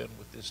that I've been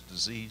with this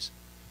disease.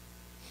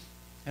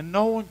 And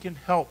no one can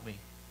help me,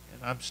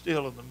 and I'm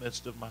still in the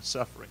midst of my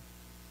suffering.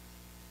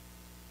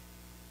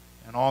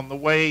 And on the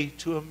way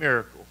to a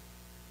miracle,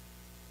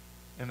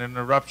 an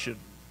interruption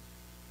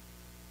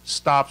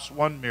stops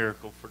one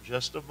miracle for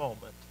just a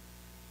moment,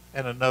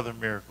 and another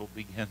miracle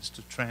begins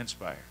to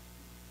transpire.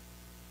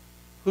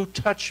 Who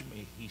touched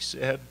me, he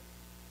said.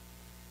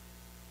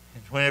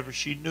 And whenever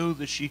she knew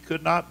that she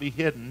could not be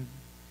hidden,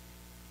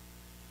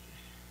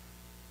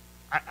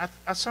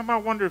 I somehow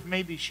wonder if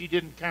maybe she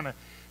didn't kind of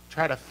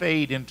try to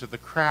fade into the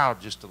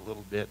crowd just a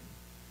little bit.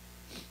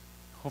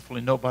 Hopefully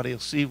nobody will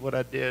see what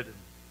I did.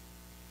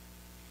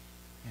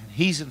 And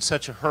he's in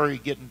such a hurry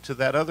getting to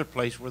that other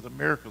place where the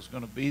miracle's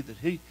going to be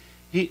that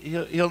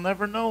he'll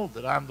never know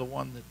that I'm the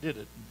one that did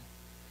it. And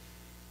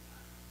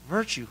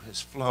virtue has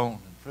flown,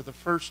 and for the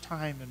first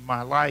time in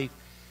my life,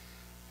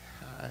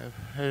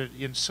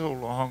 in so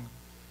long,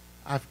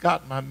 I've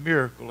got my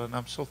miracle, and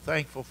I'm so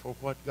thankful for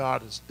what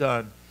God has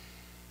done.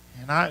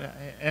 And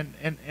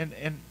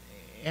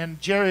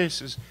Jairus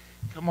says,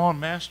 "Come on,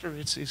 Master,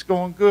 it's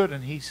going good."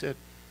 And he said,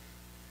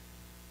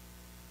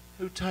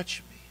 "Who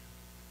touched me?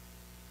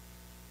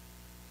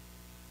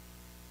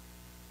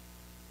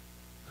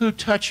 Who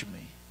touched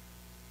me?"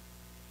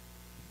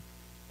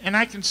 And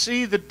I can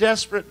see the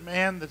desperate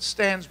man that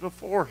stands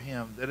before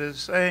him that is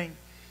saying,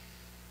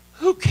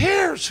 "Who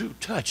cares who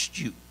touched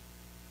you?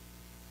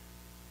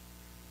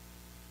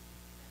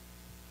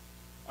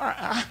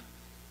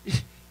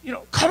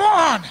 Come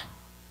on.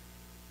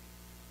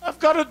 I've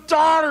got a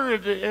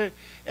daughter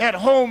at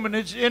home, and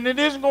it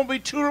isn't going to be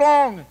too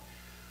long.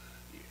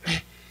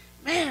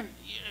 Man,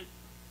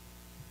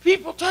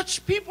 people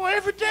touch people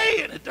every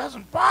day, and it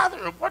doesn't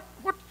bother them. What?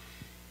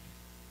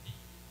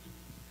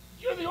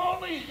 You're the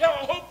only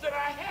hope that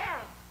I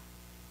have.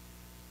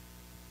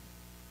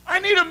 I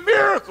need a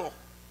miracle.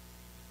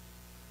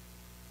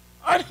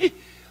 I need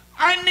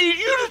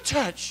you to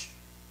touch.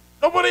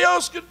 Nobody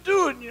else can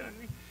do it.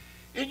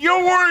 And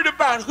you're worried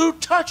about who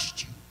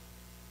touched you.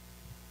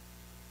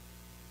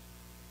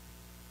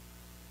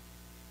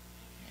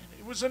 And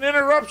it was an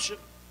interruption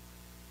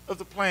of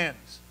the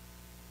plans.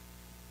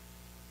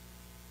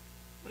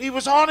 But he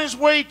was on his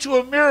way to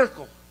a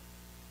miracle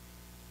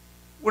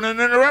when an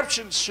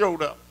interruption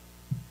showed up.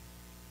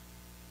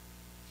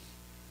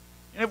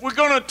 And if we're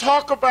going to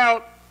talk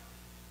about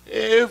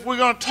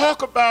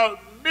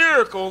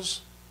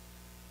miracles,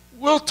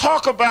 we'll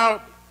talk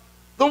about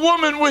the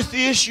woman with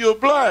the issue of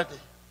blood.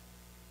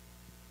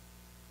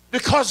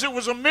 Because it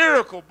was a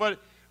miracle, but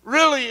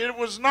really it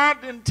was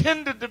not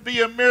intended to be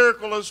a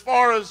miracle as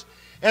far as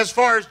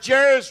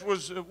Jairus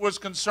was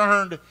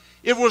concerned.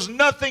 It was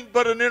nothing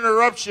but an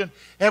interruption.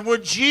 And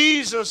when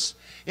Jesus,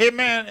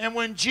 amen, and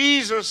when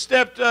Jesus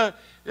stepped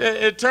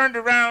it turned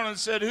around and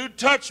said, "Who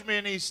touched me?"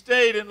 And he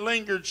stayed and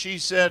lingered, she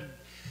said,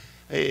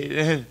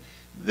 "Hey,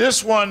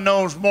 this one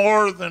knows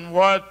more than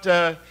what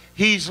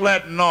he's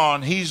letting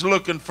on. He's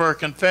looking for a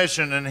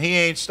confession, and he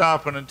ain't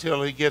stopping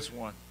until he gets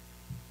one."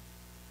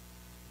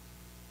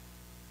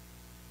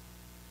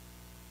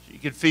 She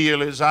could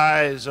feel his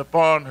eyes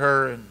upon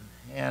her,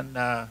 and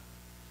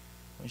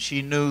when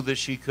she knew that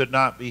she could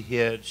not be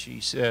hid,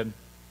 she said,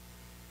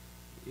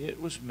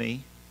 "It was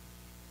me."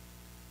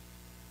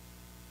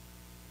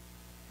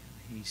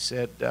 And he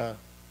said, "I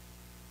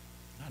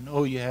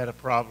know you had a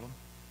problem.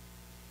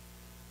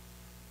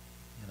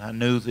 And I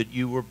knew that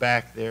you were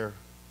back there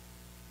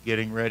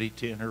getting ready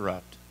to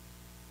interrupt.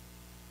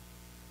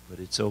 But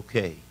it's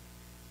okay.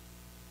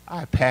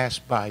 I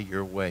passed by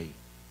your way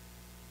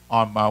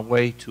on my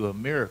way to a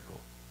miracle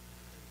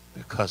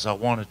because I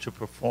wanted to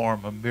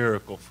perform a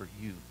miracle for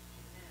you.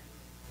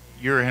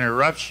 Your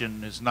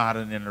interruption is not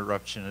an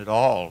interruption at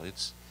all.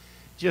 It's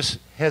just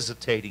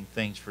hesitating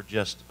things for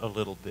just a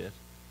little bit.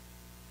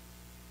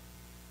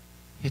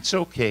 It's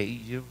okay.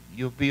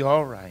 You'll be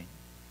all right.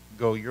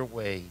 Go your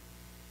way.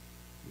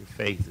 Your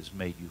faith has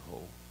made you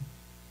whole."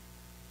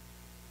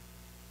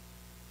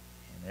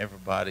 And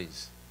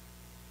everybody's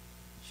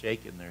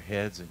shaking their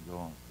heads and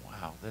going,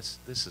 "Wow, this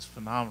is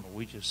phenomenal.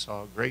 We just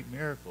saw a great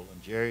miracle."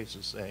 And Jairus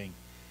is saying,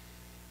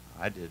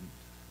 "I didn't.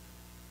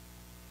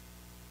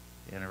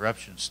 The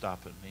interruption's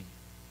stopping me.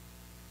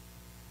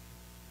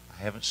 I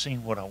haven't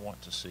seen what I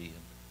want to see."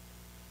 And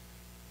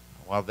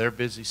while they're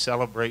busy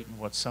celebrating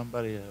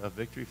a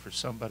victory for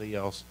somebody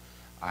else,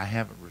 I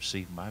haven't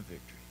received my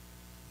victory.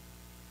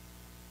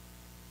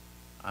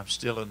 I'm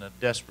still in a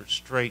desperate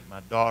strait.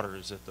 My daughter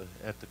is at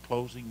the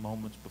closing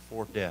moments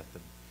before death.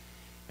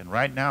 And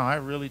right now, I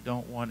really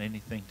don't want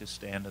anything to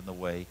stand in the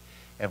way.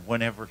 And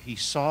whenever he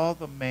saw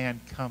the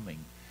man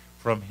coming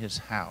from his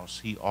house,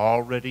 he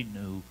already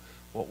knew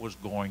what was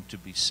going to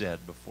be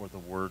said before the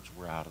words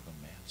were out of the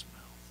man's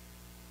mouth.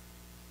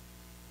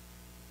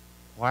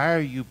 "Why are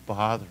you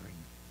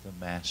bothering the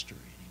master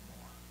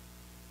anymore?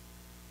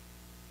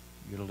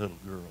 Your little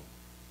girl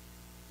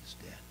is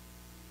dead."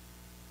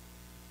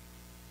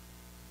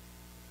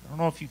 I don't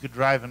know if you could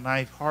drive a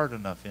knife hard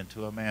enough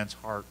into a man's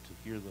heart to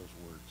hear those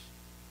words.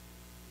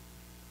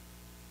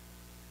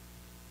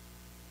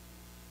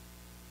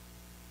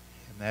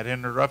 And that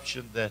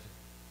interruption, that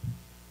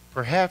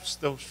perhaps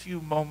those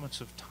few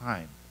moments of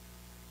time,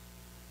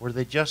 were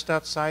they just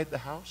outside the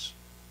house?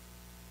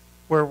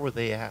 Where were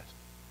they at?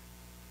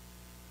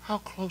 How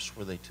close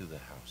were they to the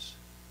house?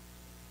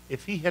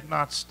 If he had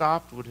not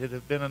stopped, would it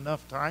have been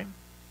enough time?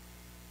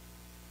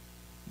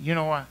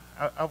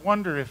 I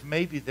wonder if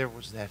maybe there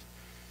was that,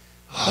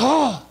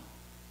 "Oh,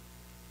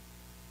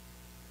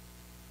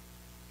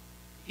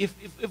 if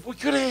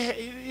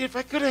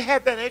I could have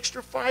had that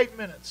extra 5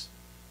 minutes.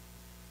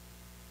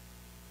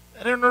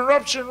 That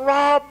interruption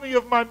robbed me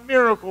of my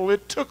miracle.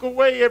 It took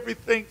away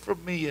everything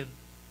from me." And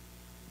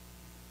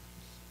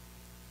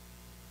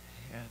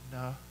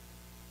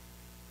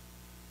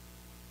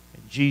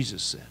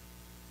Jesus said,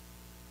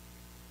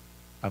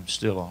 "I'm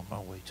still on my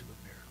way to a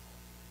miracle."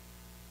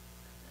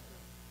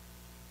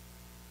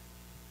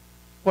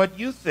 What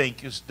you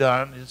think is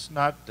done is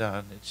not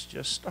done. It's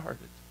just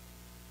started.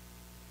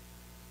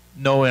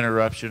 No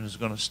interruption is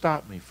going to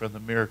stop me from the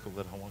miracle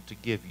that I want to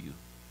give you.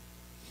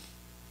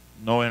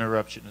 No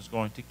interruption is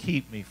going to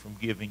keep me from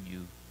giving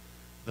you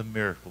the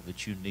miracle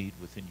that you need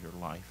within your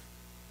life.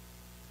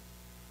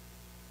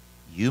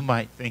 You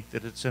might think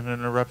that it's an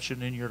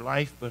interruption in your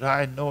life, but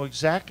I know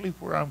exactly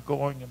where I'm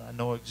going, and I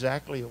know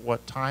exactly at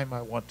what time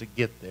I want to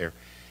get there.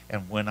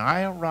 And when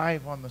I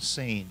arrive on the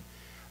scene,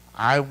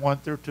 I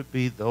want there to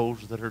be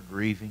those that are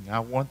grieving. I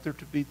want there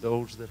to be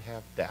those that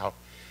have doubt.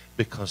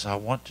 because I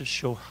want to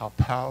show how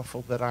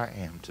powerful that I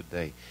am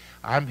today.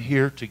 I'm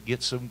here to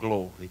get some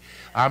glory.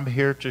 I'm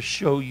here to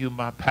show you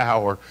my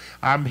power.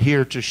 I'm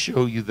here to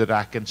show you that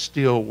I can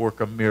still work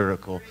a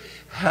miracle.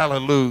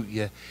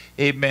 Hallelujah.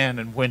 Amen.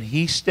 And when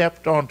he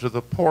stepped onto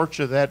the porch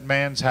of that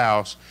man's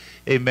house,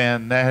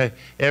 amen,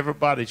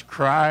 everybody's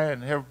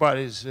crying,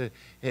 everybody's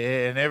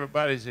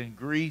in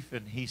grief,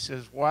 and he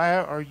says, "Why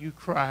are you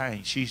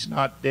crying? She's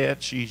not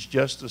dead, she's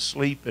just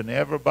asleep." And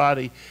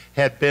everybody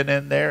had been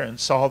in there and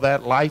saw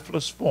that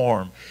lifeless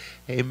form.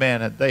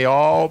 Amen. And they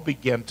all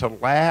began to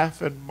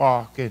laugh and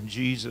mock, and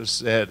Jesus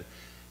said,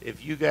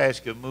 "If you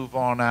guys could move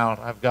on out,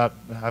 I've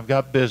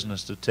got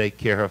business to take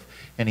care of."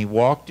 And he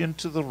walked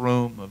into the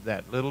room of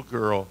that little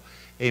girl,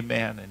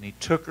 amen, and he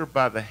took her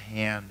by the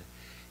hand,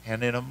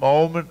 and in a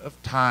moment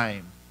of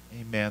time,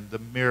 amen, the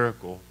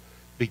miracle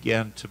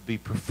began to be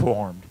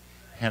performed.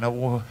 And a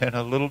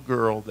little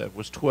girl that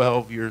was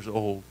 12 years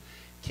old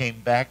came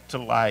back to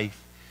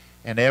life,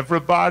 and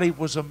everybody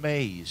was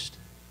amazed.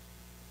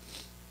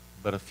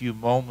 But a few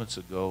moments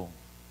ago,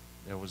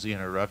 there was the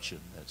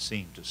interruption that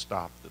seemed to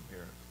stop the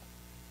miracle.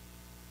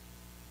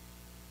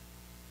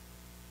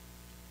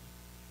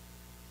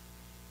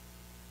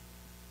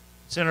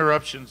 It's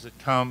interruptions that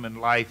come in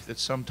life that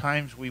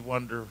sometimes we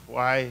wonder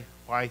why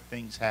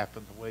things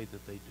happen the way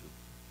that they do.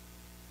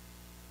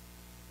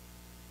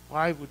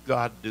 Why would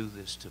God do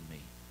this to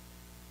me?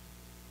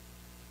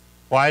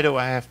 Why do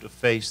I have to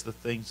face the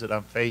things that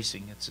I'm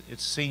facing? It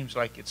seems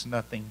like it's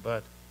nothing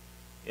but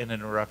an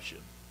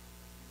interruption.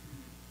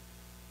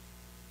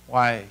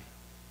 Why?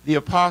 The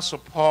Apostle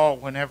Paul,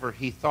 whenever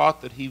he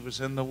thought that he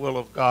was in the will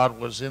of God,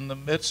 was in the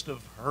midst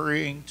of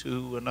hurrying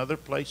to another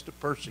place to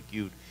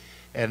persecute.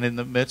 And in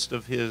the midst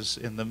of his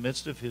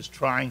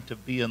trying to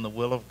be in the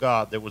will of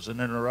God, there was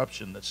an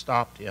interruption that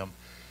stopped him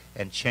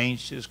and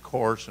changed his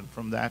course. And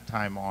from that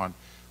time on,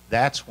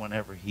 that's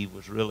whenever he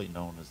was really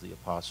known as the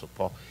Apostle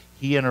Paul.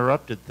 He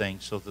interrupted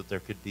things so that there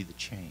could be the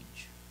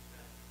change.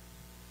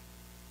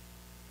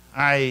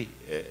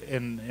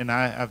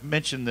 I've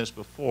mentioned this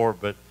before,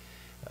 but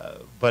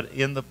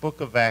in the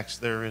book of Acts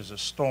there is a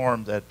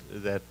storm that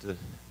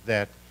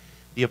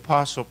the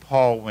Apostle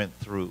Paul went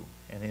through,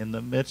 and in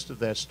the midst of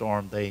that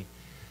storm,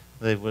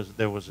 there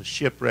was a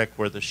shipwreck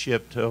where the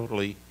ship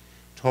totally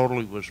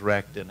was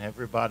wrecked, and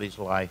everybody's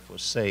life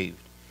was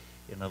saved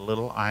in a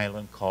little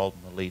island called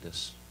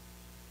Miletus.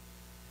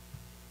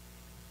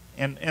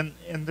 And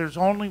there's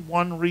only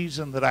one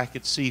reason that I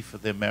could see for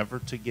them ever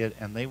to get,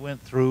 and they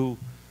went through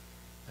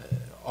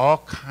all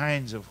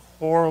kinds of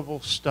horrible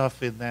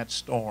stuff in that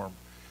storm.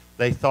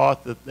 They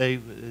thought that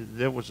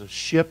there was a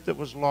ship that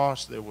was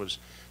lost.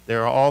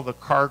 All the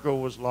cargo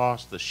was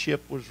lost. The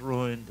ship was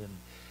ruined,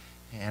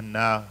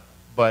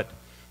 but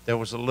there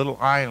was a little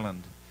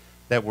island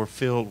that were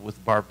filled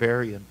with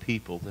barbarian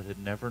people that had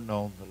never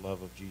known the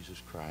love of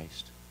Jesus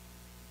Christ,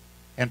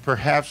 and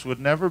perhaps would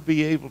never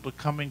be able to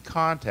come in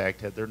contact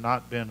had there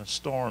not been a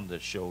storm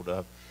that showed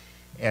up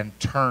and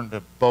turned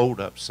a boat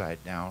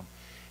upside down,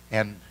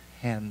 and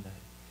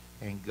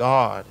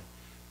God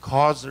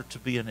caused there to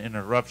be an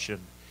interruption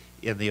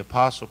in the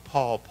Apostle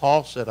Paul.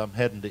 Paul said, "I'm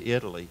heading to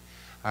Italy.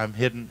 I'm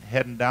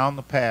heading down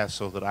the path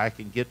so that I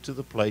can get to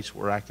the place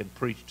where I can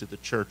preach to the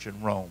church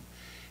in Rome."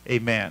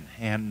 Amen.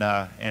 And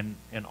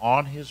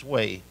on his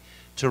way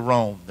to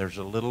Rome, there's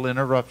a little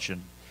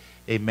interruption.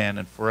 Amen.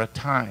 And for a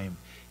time,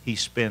 he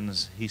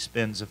spends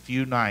a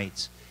few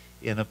nights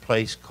in a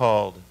place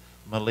called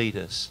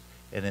Miletus,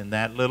 and on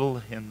that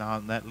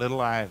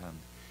little island,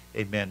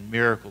 amen,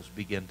 miracles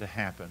begin to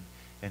happen,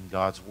 and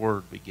God's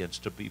word begins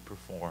to be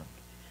performed.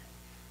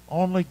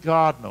 Only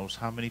God knows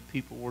how many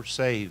people were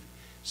saved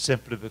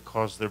simply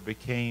because there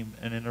became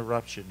an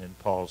interruption in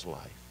Paul's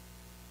life.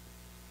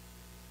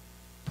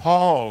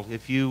 Paul,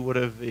 if you would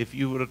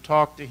have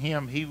talked to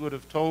him, he would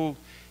have told,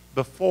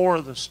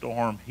 before the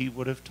storm, he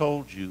would have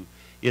told you,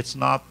 it's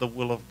not the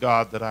will of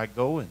God that I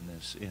go in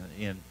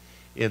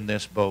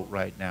this boat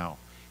right now.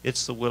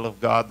 It's the will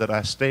of God that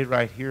I stay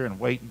right here and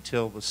wait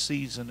until the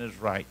season is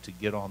right to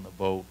get on the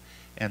boat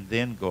and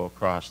then go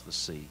across the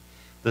sea.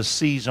 The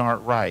seas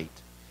aren't right.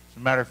 As a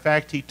matter of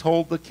fact, he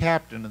told the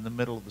captain in the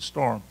middle of the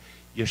storm,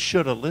 "You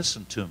should have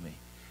listened to me.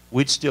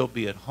 We'd still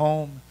be at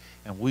home,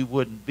 and we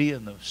wouldn't be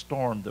in the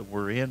storm that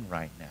we're in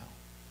right now."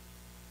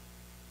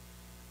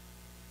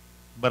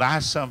 But I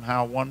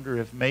somehow wonder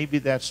if maybe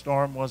that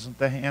storm wasn't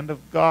the hand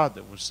of God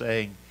that was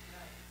saying,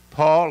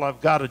 "Paul, I've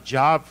got a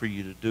job for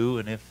you to do,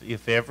 and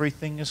if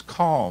everything is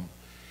calm,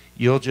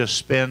 you'll just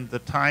spend the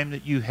time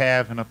that you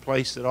have in a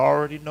place that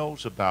already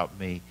knows about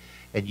me,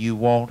 and you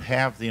won't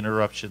have the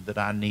interruption that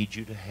I need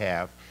you to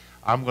have.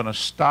 I'm going to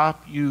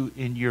stop you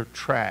in your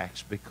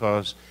tracks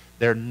because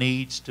there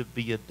needs to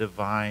be a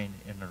divine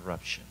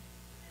interruption.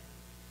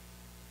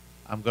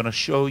 I'm going to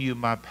show you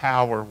my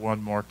power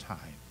one more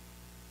time."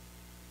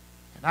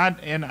 And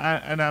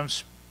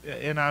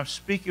I'm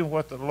speaking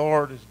what the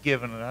Lord has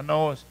given, and I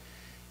know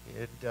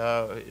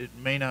it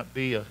may not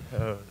be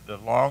the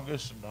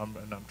longest,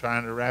 and I'm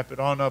trying to wrap it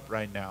on up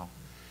right now.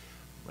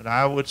 But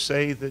I would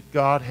say that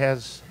God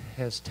has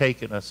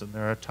taken us, and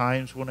there are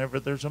times whenever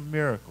there's a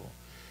miracle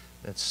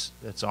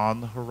that's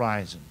on the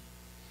horizon.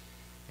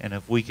 And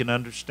if we can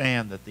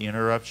understand that the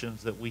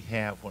interruptions that we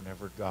have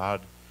whenever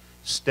God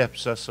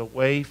steps us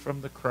away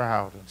from the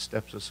crowd and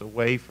steps us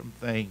away from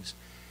things,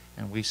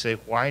 and we say,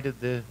 why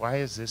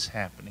is this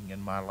happening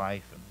in my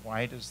life, and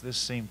why does this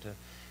seem to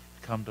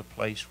come to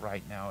place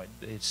right now?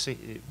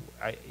 The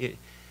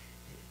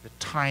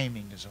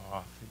timing is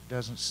off. It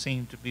doesn't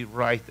seem to be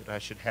right that I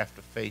should have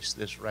to face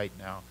this right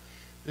now.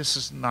 This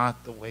is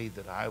not the way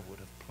that I would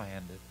have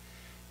planned it.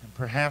 And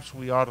perhaps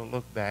we ought to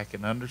look back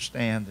and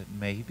understand that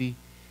maybe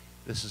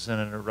this is an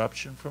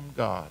interruption from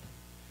God,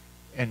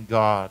 and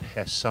God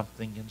has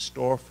something in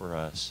store for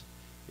us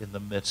in the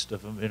midst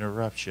of an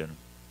interruption.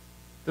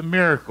 The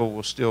miracle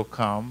will still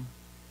come,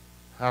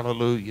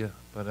 hallelujah,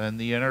 but in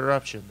the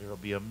interruption there will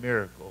be a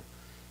miracle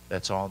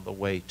that's on the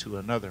way to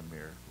another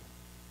miracle.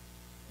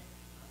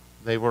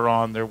 They were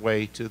on their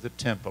way to the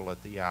temple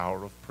at the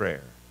hour of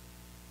prayer.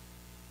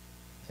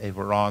 They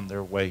were on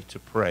their way to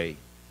pray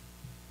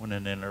when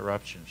an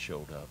interruption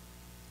showed up.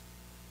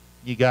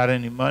 You got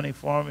any money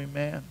for me,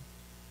 man?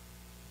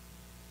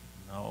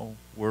 No,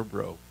 we're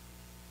broke.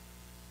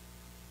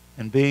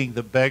 And being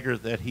the beggar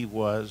that he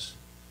was,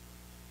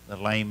 the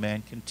lame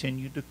man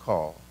continued to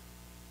call.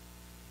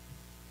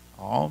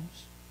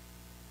 Alms?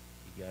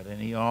 You got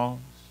any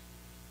alms?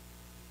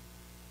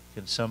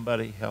 Can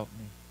somebody help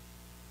me?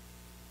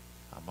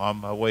 I'm on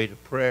my way to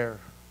prayer.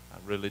 I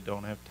really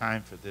don't have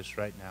time for this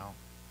right now.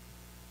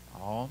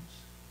 Alms?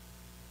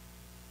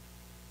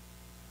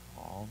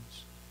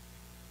 Alms?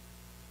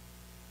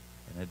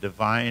 And a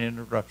divine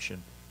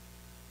interruption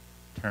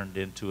turned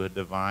into a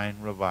divine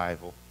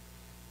revival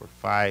where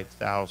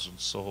 5,000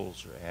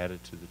 souls are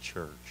added to the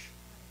church.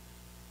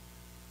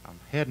 I'm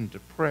heading to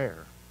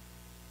prayer.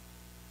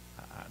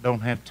 I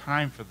don't have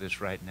time for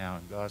this right now.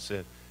 And God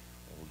said,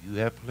 oh, you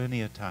have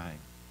plenty of time.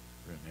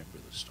 Remember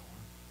the storm.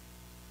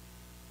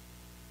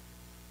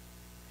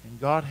 And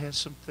God has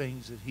some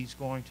things that he's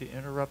going to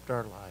interrupt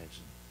our lives.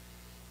 And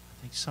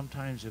I think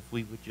sometimes if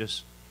we would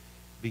just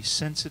be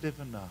sensitive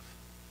enough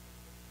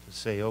to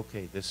say,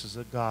 okay, this is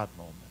a God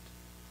moment.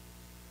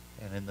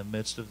 And in the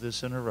midst of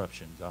this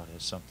interruption, God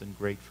has something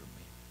great for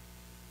me.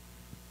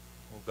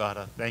 Oh God,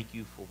 I thank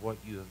you for what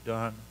you have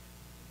done.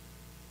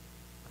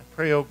 I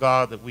pray, oh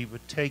God, that we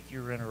would take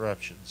your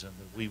interruptions and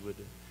that we would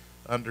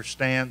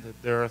understand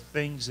that there are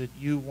things that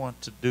you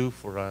want to do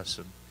for us,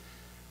 and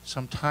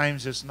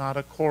sometimes it's not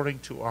according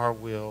to our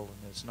will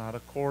and it's not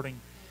according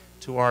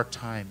to our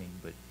timing,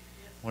 but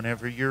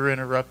whenever you're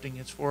interrupting,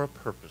 it's for a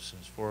purpose,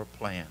 it's for a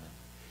plan.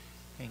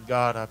 And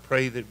God, I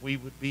pray that we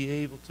would be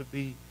able to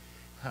be,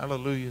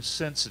 hallelujah,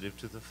 sensitive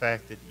to the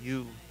fact that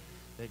you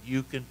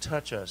can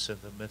touch us in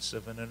the midst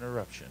of an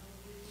interruption.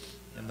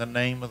 In the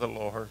name of the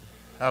Lord,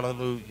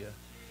 hallelujah.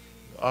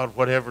 God,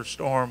 whatever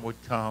storm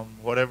would come,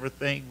 whatever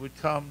thing would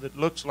come that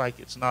looks like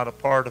it's not a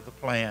part of the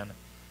plan,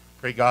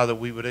 pray, God, that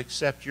we would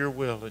accept your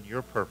will and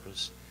your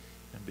purpose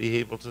and be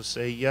able to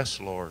say,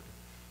 yes, Lord,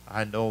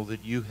 I know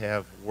that you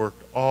have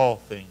worked all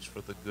things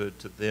for the good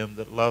to them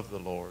that love the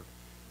Lord,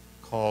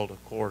 called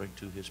according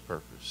to his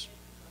purpose.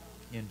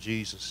 In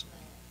Jesus'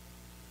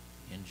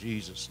 name. In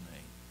Jesus'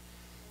 name.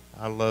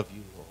 I love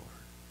you,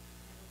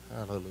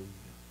 Lord. Hallelujah.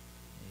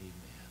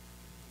 Amen.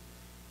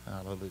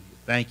 Hallelujah.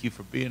 Thank you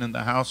for being in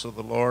the house of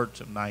the Lord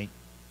tonight.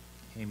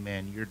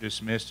 Amen. You're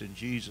dismissed in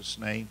Jesus'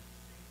 name.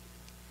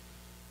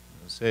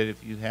 I said,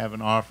 if you have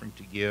an offering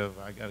to give,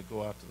 I got to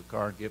go out to the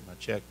car and get my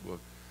checkbook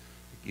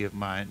to give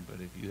mine. But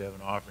if you have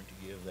an offering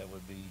to give, that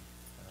would be,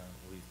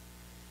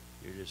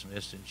 you're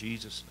dismissed in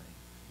Jesus' name.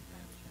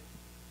 Amen.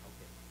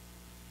 Okay.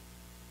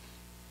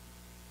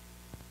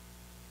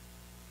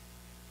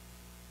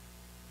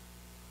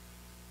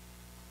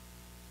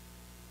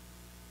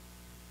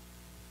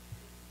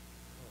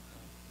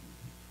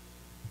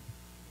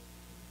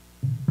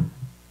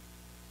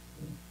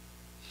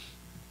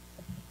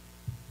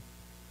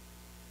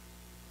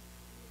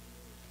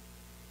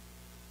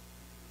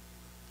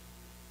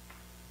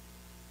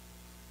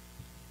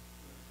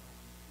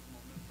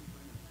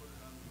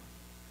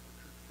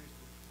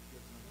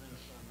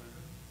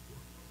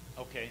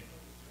 Okay.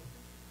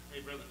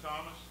 Hey, Brother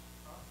Thomas,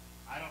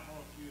 I don't know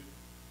if you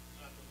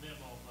got the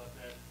memo about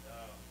that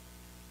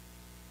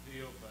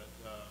deal, but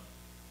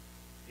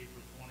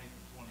April 20th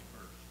and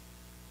 21st.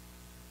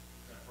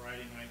 That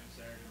Friday night and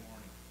Saturday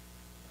morning.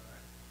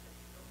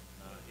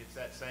 It's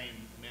that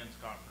same men's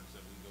conference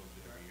that we go to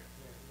every year.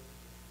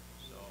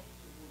 So.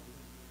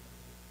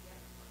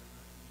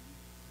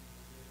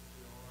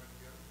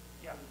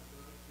 Yeah.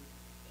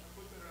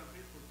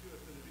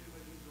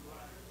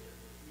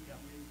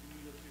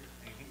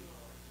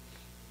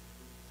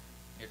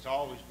 It's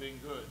always been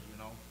good, you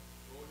know.